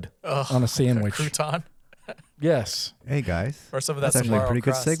bread on a sandwich. Crouton Yes. Hey guys, or some of that that's actually a Sbarro pretty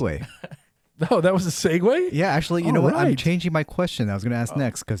good crust. segue. Oh, that was a segue? Yeah, actually, you All know what? I'm right. changing my question. I was going to ask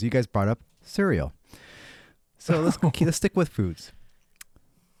next because you guys brought up cereal. So let's stick with foods.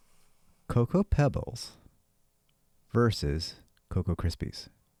 Cocoa Pebbles versus Cocoa Krispies.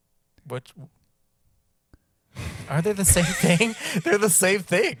 Which are they the same thing? They're the same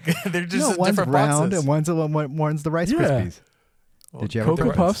thing. They're just No, in one's different round boxes. and one's the Rice Yeah. Krispies. Did you ever Cocoa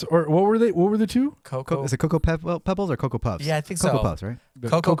throw- Puffs? Or what were they? What were the two? Cocoa. Is it Cocoa Pebbles or Cocoa Puffs? Yeah, I think Cocoa so. Puffs, right?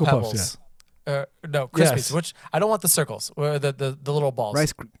 Cocoa Puffs, Pebbles. No, Krispies. Yes. Which I don't want the circles or the little balls.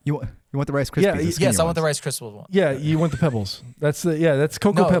 Rice. You want the Rice Krispies? Yeah, the yes, skinny Yes, I want the ones. Rice Krispies one. Yeah, you want the Pebbles. That's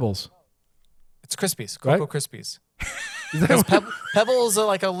Cocoa No. Pebbles. It's Krispies. Right? Cocoa Krispies. Because Pebbles are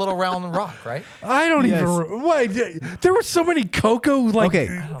like a little round rock, right? I don't Yes. even. Wait, there were so many cocoa. Like, Okay,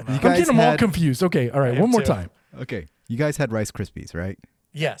 know. you I'm guys getting them all had- confused. Okay, all right, I am one more too. time. Okay, you guys had Rice Krispies, right?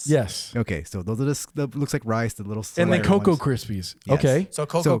 Yes. Yes. Okay, so those are the looks like rice, the little And then slider Cocoa ones. Krispies. Yes. Okay. So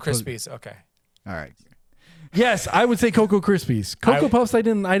Cocoa So, Krispies. Okay. All right. Yes, I would say Cocoa Krispies. Cocoa Puffs, I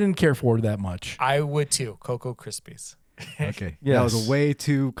didn't care for that much. I would too. Cocoa Krispies. Okay. Yes. That was a way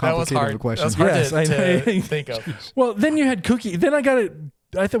too That was complicated hard. of a question. That was hard Yes, I know. to think of. Well, then you had cookie. Then I got it.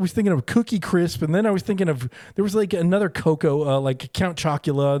 I thought I was thinking of Cookie Crisp, and then I was thinking of there was like another Cocoa, like Count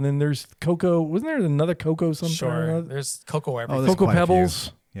Chocula, and then there's Cocoa. Wasn't there another Cocoa something? Sure. There's Cocoa everything. there's Cocoa quite a few.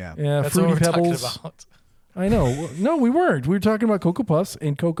 Pebbles. Yeah. Yeah, That's what Fruity we're Pebbles. talking about. I know. Well, no, we weren't. We were talking about Cocoa Puffs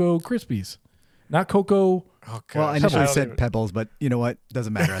and Cocoa Krispies, not Cocoa. Oh, gosh. Well, I initially don't said even- Pebbles, but you know what?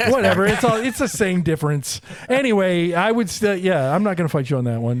 Doesn't matter. at this Whatever. It's the same difference. Anyway, I would still. Yeah, I'm not going to fight you on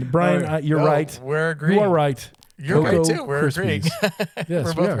that one, Brian. All right. You're No, right. We're agreeing. You are right. You're right Cocoa too. We're agreeing. Krispies. Yes, We're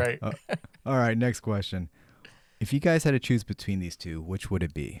we both are. right. All right, next question. If you guys had to choose between these two, which would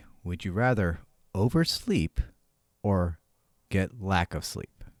it be? Would you rather oversleep or get lack of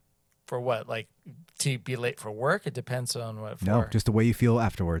sleep? For what? Like to be late for work? It depends on what for. No, just the way you feel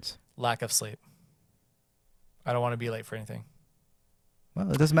afterwards. Lack of sleep. I don't want to be late for anything.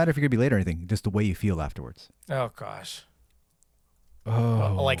 Well, it doesn't matter if you're going to be late or anything, just the way you feel afterwards. Oh gosh.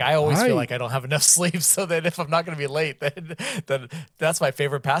 Oh, Like I always feel like I don't have enough sleep, so that if I'm not going to be late, then that's my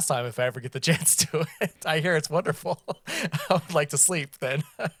favorite pastime if I ever get the chance to it. I hear it's wonderful. I would like to sleep then,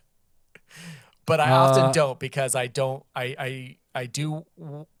 but I often don't because I don't. I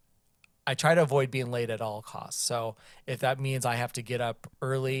try to avoid being late at all costs. So if that means I have to get up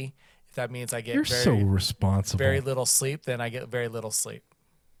early, if that means I get You're so responsible. very little sleep, then I get very little sleep.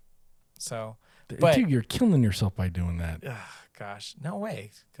 So, Dude, you're killing yourself by doing that. gosh, no way,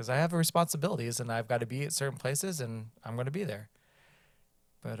 because I have responsibilities and I've got to be at certain places and I'm going to be there.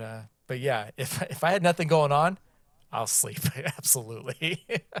 But yeah, if I had nothing going on, I'll sleep. Absolutely.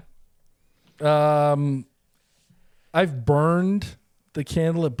 I've burned the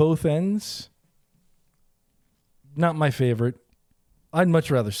candle at both ends. Not my favorite. I'd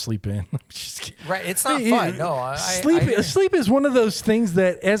much rather sleep in. I'm just kidding. Right. It's not fun. No, I Sleep is one of those things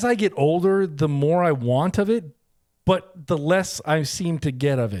that as I get older, the more I want of it, but the less I seem to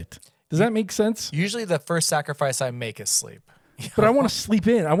get of it. Does that make sense? Usually the first sacrifice I make is sleep. But I want to sleep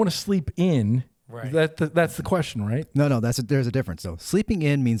in. I want to sleep in. Right. That's the question, right? No, there's a difference though. Sleeping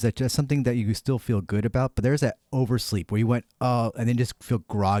in means that just something that you still feel good about, but there's that oversleep where you went, and then just feel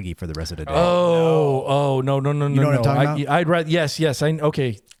groggy for the rest of the day. No, no. You know what I'm talking about? I'd rather, yes.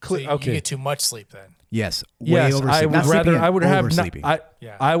 Okay. So you Okay. get too much sleep then. Yes, way Yes, oversleep. I would Not rather. sleeping in, I would have. oversleeping.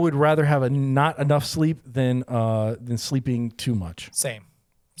 Yeah. I would rather have a not enough sleep than sleeping too much. Same.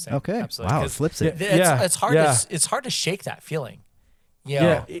 Okay. Absolutely. Wow, it 'Cause flips it. It's hard. Yeah. It's hard to shake that feeling. You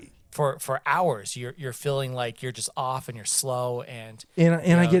know, Yeah. For hours, you're feeling like you're just off and you're slow and And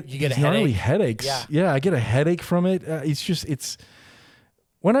I know, get you get a these gnarly headache. headaches. Yeah. I get a headache from it. It's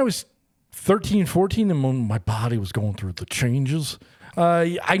when I was 13, 14, and when my body was going through the changes.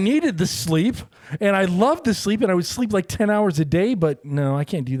 I needed the sleep, and I loved the sleep, and I would sleep like 10 hours a day. But no, I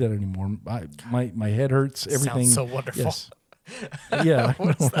can't do that anymore. My head hurts. Everything. Sounds so wonderful. Yes. Yeah. I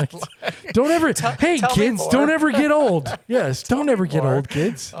What's know, that right? like? Don't ever. Hey, tell me kids, more. don't ever get old. Yes, don't ever get more. old,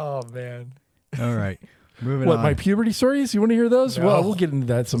 kids. Oh man, All right, moving What, on. my puberty stories? You want to hear those? No. Well, we'll get into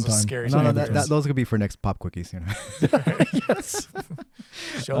that Those are sometime. scary. no, times. those could be for next Pop Quickies. You know. Yes.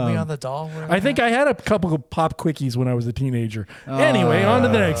 Show me on the doll. Where I think I had a couple of Pop Quickies when I was a teenager. Anyway, on to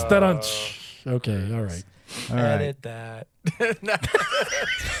the next. Okay, all right. All right. edit that.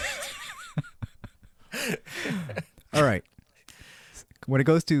 All right. When it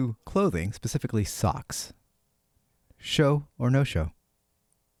goes to clothing, specifically socks, show or no show?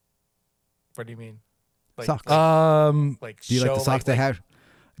 What do you mean? Like, Socks. like Do you show, like the socks that have?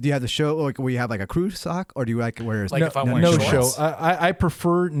 Do you have the show like where you have like a crew sock, or do you like where it's Like if I'm wearing no shorts? show. I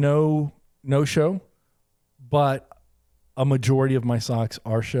prefer no show, but a majority of my socks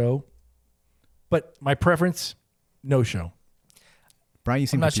are show. But my preference, no show. Brian? You I'm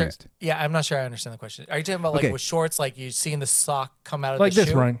seem not sure. confused. Yeah, I'm not sure I understand the question. Are you talking about like Okay. with shorts, like you seeing the sock come out of Like the this,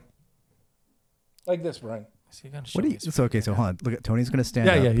 shoe? Brian. Like this, Brian. So you gotta show What do me you? his It's okay. So hold on. Look at Tony's gonna stand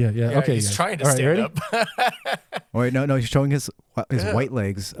Yeah, up. yeah. Okay, he's guys. trying to All right, stand ready? up. Oh, wait, no, he's showing his white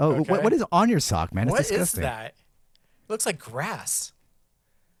legs. Oh, Okay. what is on your sock, man? It's What is disgusting. that? It looks like grass.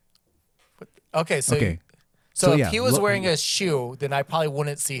 Okay, so Okay. so if yeah, he was look- wearing a shoe, then I probably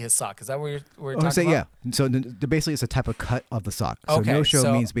wouldn't see his sock. Is that what we're I'm talking gonna say about? yeah. So basically, it's a type of cut of the sock. So Okay, no show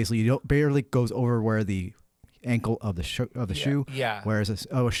so- means basically you don't barely goes over where the ankle of the shoe. yeah. Whereas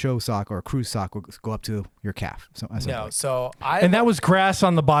a show sock or a cruise sock will go up to your calf. So No, essentially. so I And that was grass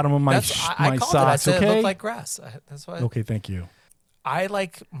on the bottom of my I my called it. I socks. said it Okay. looked like grass. That's why Okay, thank you. I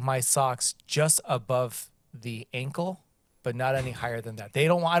like my socks just above the ankle, but not any higher than that. I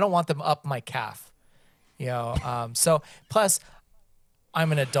don't want them up my calf. So plus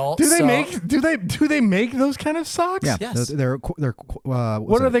I'm an adult. Do they so make those kind of socks? Yeah, Yes. they're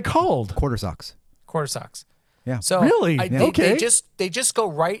What are they called? quarter socks. quarter socks. Yeah. So Really? they Okay. just go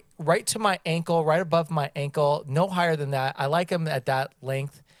right to my ankle, right above my ankle, no higher than that. I like them at that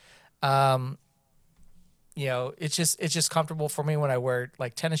length. It's just comfortable for me when I wear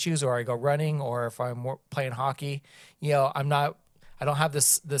like tennis shoes or I go running or if I'm playing hockey. I don't have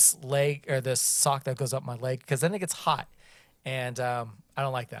this leg or this sock that goes up my leg because then it gets hot, and I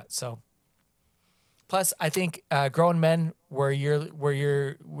don't like that. So, plus I think grown men where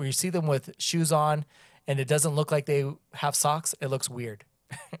you see them with shoes on, and it doesn't look like they have socks. It looks weird.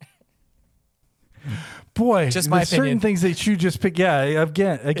 Boy, Just my there's certain opinion. things that you just pick. Yeah,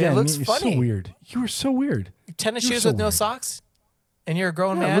 again, looks you're funny. so weird. You are so weird. Tennis You're shoes so with no weird. socks, and you're a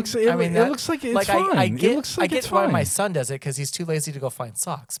grown Yeah, man. it looks like it's fine. I It get, looks like I get it's why my fine. son does it because he's too lazy to go find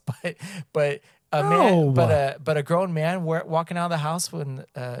socks. But a No. man, but a grown man walking out of the house with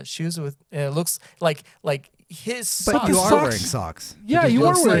shoes with it looks like his But socks. you the are socks- wearing socks. Yeah, just you are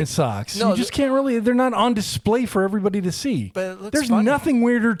looks wearing like- socks. No, you just can't really. They're not on display for everybody to see. But it looks There's funny. nothing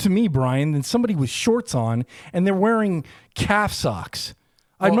weirder to me, Brian, than somebody with shorts on and they're wearing calf socks.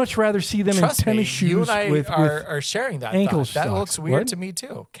 I'd Well, much rather see them in Trust tennis me, shoes you and I with are sharing that. ankle thought. That socks. looks weird What? to me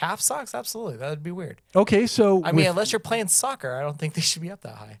too. Calf socks, absolutely, that would be weird. Okay, so I mean, unless you're playing soccer, I don't think they should be up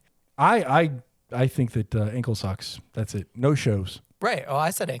that high. I think that ankle socks. That's it. No shows. Right. Oh, I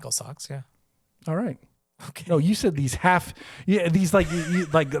said ankle socks. Yeah. All right. Okay. No, you said these these like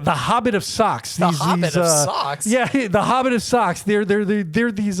the Hobbit of socks. The these, Hobbit these, of socks? Yeah, the Hobbit of socks. They're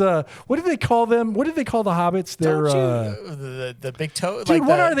these what do they call them? What do they call the hobbits? They're The big toe. dude,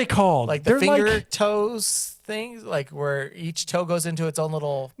 what are they called? Like the They're finger toes things, like where each toe goes into its own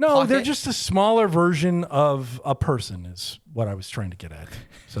little. no, pocket? they're just a smaller version of a person. Is what I was trying to get at.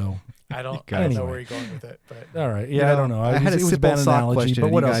 So I don't guys- know Anyway. where you're going with it, but all right, yeah, I don't know. I had a it was a simple bad sock analogy, question. but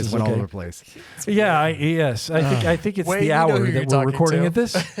And what you else guys is went all okay? over the place. Yeah, yes. I think it's Wait, the you know hour who that you're we're talking recording to. at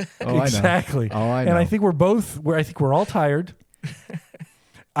this. Oh, I know. Exactly. Oh, I And I know. think I think we're all tired.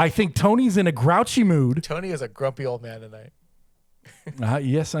 I think Tony's in a grouchy mood. Tony is a grumpy old man tonight.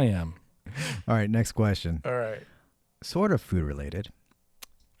 Yes, I am. All right, next question. All right. Sort of food related.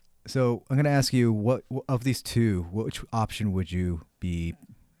 So I'm going to ask you, what of these two, which option would you be?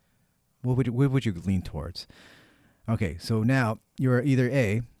 What would you lean towards? Okay, so now you're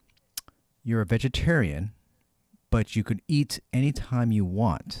either you're a vegetarian, but you could eat anytime you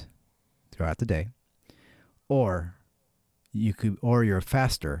want throughout the day, or you're a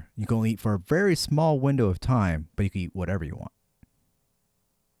faster. You can only eat for a very small window of time, but you can eat whatever you want.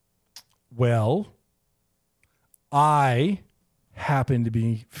 Well, I happen to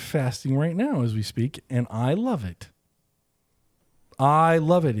be fasting right now as we speak, and I love it. I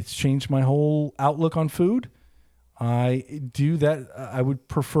love it. It's changed my whole outlook on food. I do that. I would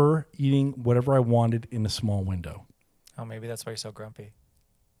prefer eating whatever I wanted in a small window. Oh, maybe that's why you're so grumpy.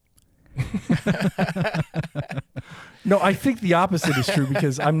 No, I think the opposite is true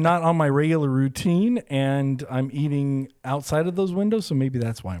because I'm not on my regular routine and I'm eating outside of those windows. So maybe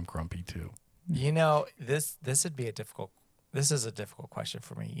that's why I'm grumpy too. You know, this would be this is a difficult question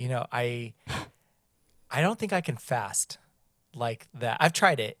for me. You know, I don't think I can fast like that. I've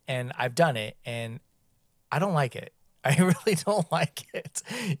tried it and I've done it and I don't like it. I really don't like it.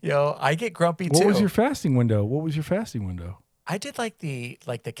 You know, I get grumpy too. What was your fasting window? I did like the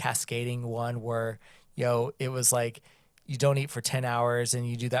cascading one where, you know, it was like you don't eat for 10 hours and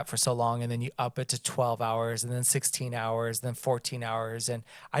you do that for so long and then you up it to 12 hours and then 16 hours, then 14 hours. And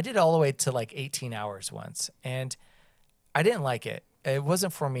I did all the way to like 18 hours once and I didn't like it. It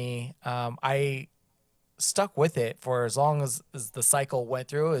wasn't for me. I stuck with it for as long as the cycle went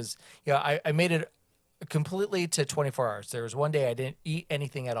through. I made it completely to 24 hours. There was one day I didn't eat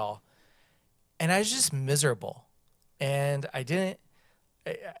anything at all and I was just miserable. And it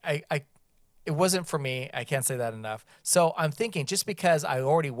wasn't for me. I can't say that enough. So I'm thinking just because I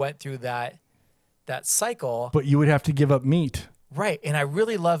already went through that cycle. But you would have to give up meat. Right. And I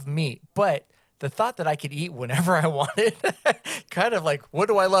really love meat, but the thought that I could eat whenever I wanted, kind of like, what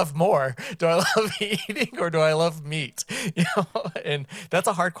do I love more? Do I love eating or do I love meat? You know, and that's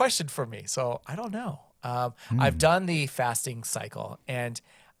a hard question for me. So I don't know. I've done the fasting cycle and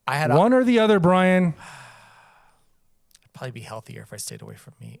I had One or the other, Brian. probably be healthier if I stayed away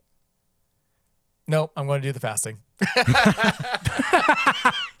from meat. Nope, I'm going to do the fasting.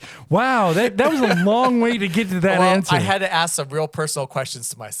 Wow, that was a long way to get to that answer. I had to ask some real personal questions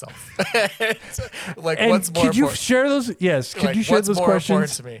to myself. Like, and what's more could you important? share those? Yes, could Like, you share what's those more important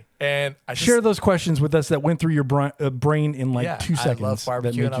questions? to me? And I just, Share those questions with us that went through your brain in like 2 seconds. I love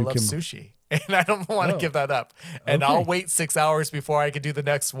barbecue and I love sushi. And I don't want to give that up. And Okay. I'll wait 6 hours before I can do the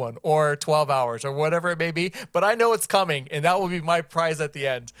next one, or 12 hours, or whatever it may be. But I know it's coming, and that will be my prize at the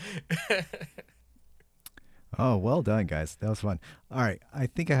end. Oh, well done, guys. That was fun. All right. I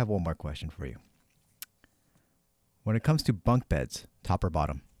think I have one more question for you. When it comes to bunk beds, top or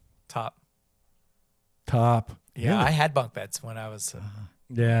bottom? Top. Top. Yeah, Really? I had bunk beds when I was.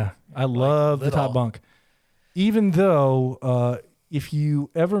 Yeah, I love the top little. bunk. Even though, if you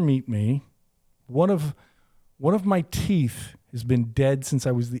ever meet me, one of my teeth has been dead since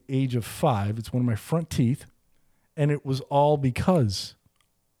I was the age of 5. It's one of my front teeth, and it was all because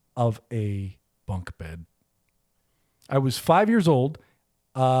of a bunk bed. I was 5 years old,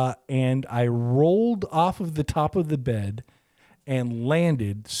 and I rolled off of the top of the bed and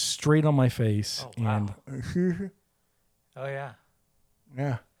landed straight on my face. Oh, wow. And Oh, yeah.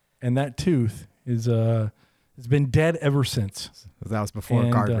 yeah, and that tooth is has been dead ever since. That was before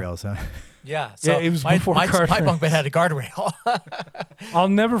And, guardrails, huh? Yeah. So Yeah, it was my, before my guardrails. bunk bed had a guardrail. I'll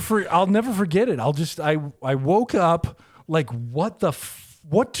never forget it. I woke up like, what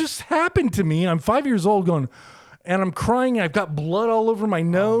just happened to me? I'm 5 years old going, and I'm crying. I've got blood all over my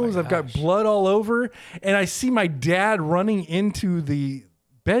nose. I've got blood all over. And I see my dad running into the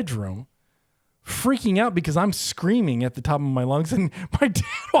bedroom, freaking out because I'm screaming at the top of my lungs. And my dad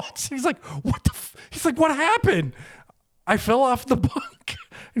walks. He's like, what the? He's like, what happened? I fell off the bunk.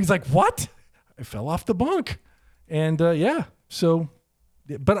 And he's like, what? I fell off the bunk. And yeah, so,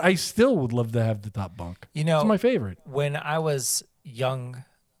 but I still would love to have the top bunk. You know, it's my favorite. When I was young,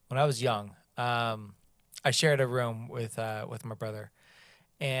 I shared a room with my brother,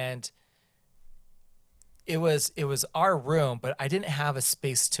 and it was our room, but I didn't have a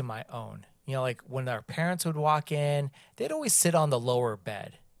space to my own. You know, like when our parents would walk in, they'd always sit on the lower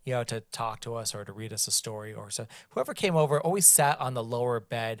bed, you know, to talk to us or to read us a story, or so. Whoever came over always sat on the lower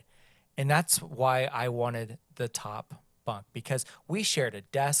bed, and that's why I wanted the top bunk, because we shared a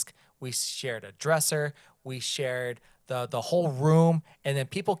desk, we shared a dresser, we shared the whole room, and then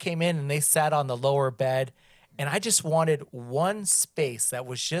people came in and they sat on the lower bed, and I just wanted one space that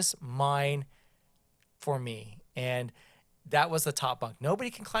was just mine for me, and that was the top bunk. Nobody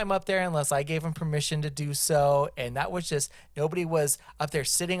can climb up there unless I gave them permission to do so, and that was just, nobody was up there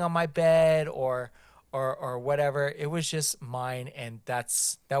sitting on my bed or whatever. It was just mine, and that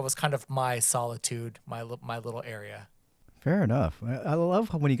was kind of my solitude, my little area. Fair enough. I love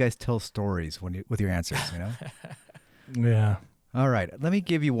how when you guys tell stories with your answers, you know? Yeah. All right. Let me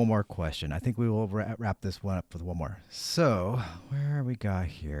give you one more question. I think we will wrap this one up with one more. So, where we got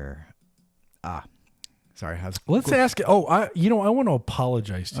here? Sorry. Let's ask. Oh, I want to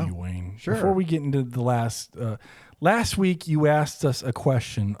apologize to you, Wayne. sure. Before we get into the last week, you asked us a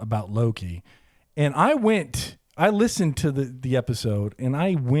question about Loki, and I listened to the episode, and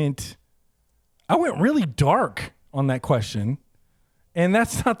I went really dark on that question, and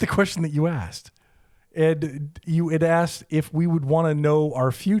that's not the question that you asked. And you had asked if we would want to know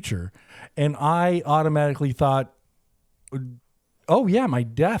our future, and I automatically thought, oh yeah, my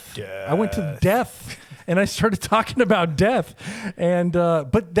death. I went to death, and I started talking about death, and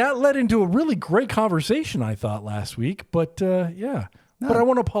but that led into a really great conversation, I thought, last week. But yeah, but I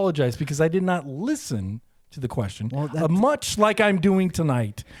want to apologize because I did not listen to the question, much like I'm doing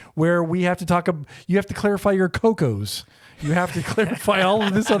tonight, where we have to talk. You have to clarify your cocos. You have to clarify all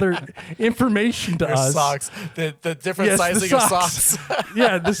of this other information to us. Socks, the different sizing of socks.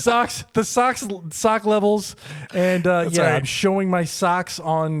 Yeah, the sock levels, and right. I'm showing my socks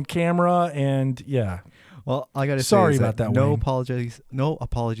on camera, and yeah. Well, I got to say, Sorry about that, no Wayne. no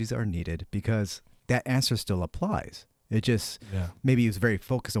apologies are needed because that answer still applies. It just maybe he was very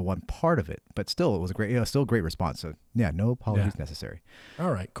focused on one part of it, but still, it was still a great response. So yeah, no apologies necessary.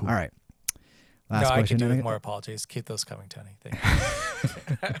 All right, cool. All right. Last question. I could do with more apologies. Keep those coming, Tony. Thank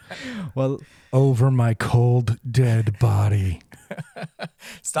you. Well, over my cold, dead body.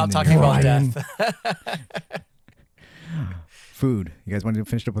 Stop talking about Brian. death. Food. You guys want to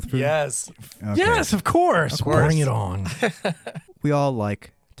finish up with food? Yes. Okay. Yes, of course. Bring it on. We all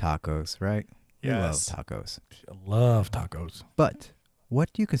like tacos, right? Yes. We love tacos. I love tacos. But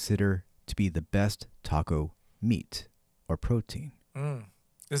what do you consider to be the best taco meat or protein?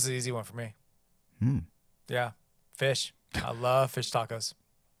 This is an easy one for me. Hmm. Yeah. Fish. I love fish tacos.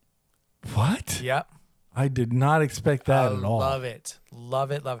 What? Yep. I did not expect that at all. Love it. Love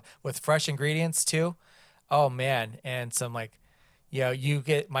it. Love it. With fresh ingredients too. Oh man. And some like,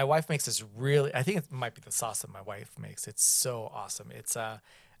 my wife makes this really, I think it might be the sauce that my wife makes. It's so awesome. It's,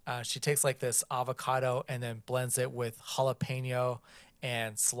 she takes like this avocado and then blends it with jalapeno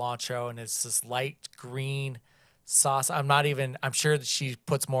and cilantro. And it's this light green sauce. I'm sure that she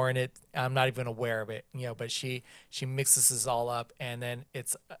puts more in it. I'm not even aware of it, but she mixes this all up. And then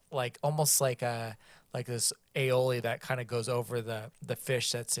it's like, almost like this aioli that kind of goes over the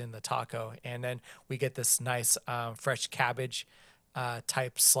fish that's in the taco. And then we get this nice fresh cabbage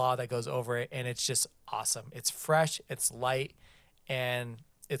type slaw that goes over it. And it's just awesome. It's fresh, it's light, and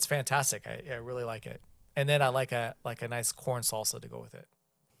it's fantastic. I really like it. And then I like a nice corn salsa to go with it.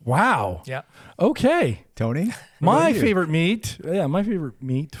 Wow. Yeah. Okay. Tony? My favorite meat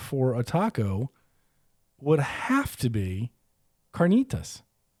for a taco would have to be carnitas.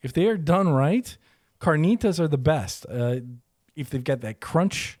 If they are done right, carnitas are the best. If they've got that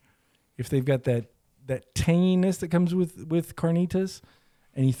crunch, if they've got that tanginess that comes with carnitas,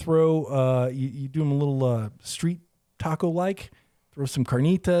 and you throw you do them a little street taco like, throw some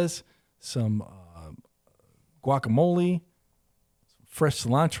carnitas, some guacamole, fresh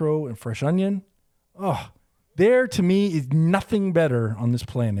cilantro, and fresh onion. Oh, there to me is nothing better on this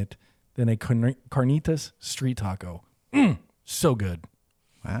planet than a carnitas street taco. So good.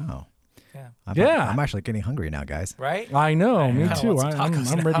 Wow. Yeah. I'm actually getting hungry now, guys. Right? I know, me too.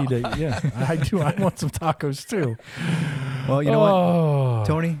 I'm ready to. Yeah, I do. I want some tacos too. Well, you know what,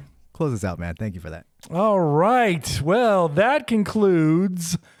 Tony, close us out, man. Thank you for that. All right. Well, that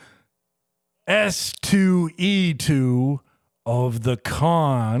concludes S2E2 of the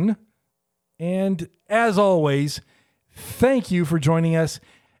K.O.N. And as always, thank you for joining us.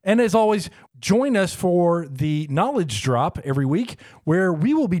 And as always, join us for the Knowledge Drop every week, where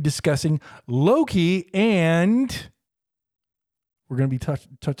we will be discussing Loki, and we're going to be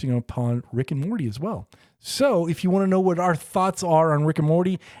touching upon Rick and Morty as well. So if you want to know what our thoughts are on Rick and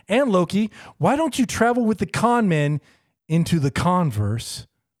Morty and Loki, why don't you travel with the K.O.N men into the K.O.N-verse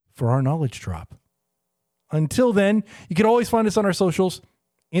for our Knowledge Drop? Until then, you can always find us on our socials,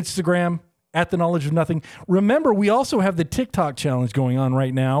 Instagram, @TheKnowledgeOfNothing. Remember, we also have the TikTok challenge going on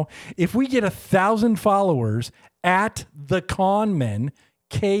right now. If we get 1,000 followers at the K.O.N men,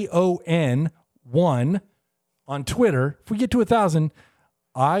 K-O-N 1 on Twitter, if we get to 1,000,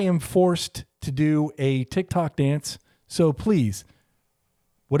 I am forced to do a TikTok dance. So please,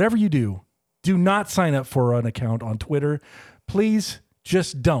 whatever you do, do not sign up for an account on Twitter. Please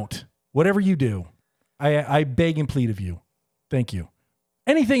just don't. Whatever you do, I beg and plead of you. Thank you.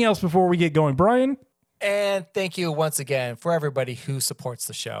 Anything else before we get going, Brian? And thank you once again for everybody who supports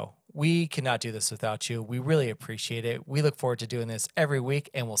the show. We cannot do this without you. We really appreciate it. We look forward to doing this every week,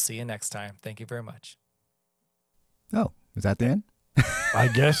 and we'll see you next time. Thank you very much. Oh, is that the end? I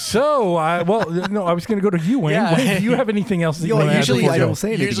guess so. I was going to go to you, Wayne. Yeah. Wayne, do you have anything else that you want to add? Usually before I we go? don't say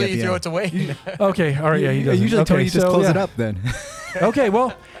anything. Usually at the you throw end. it to Wayne. Okay, all right, yeah, he does. Usually Tony just close it up then. Okay,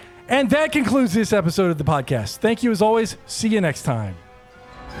 well, and that concludes this episode of the podcast. Thank you as always. See you next time.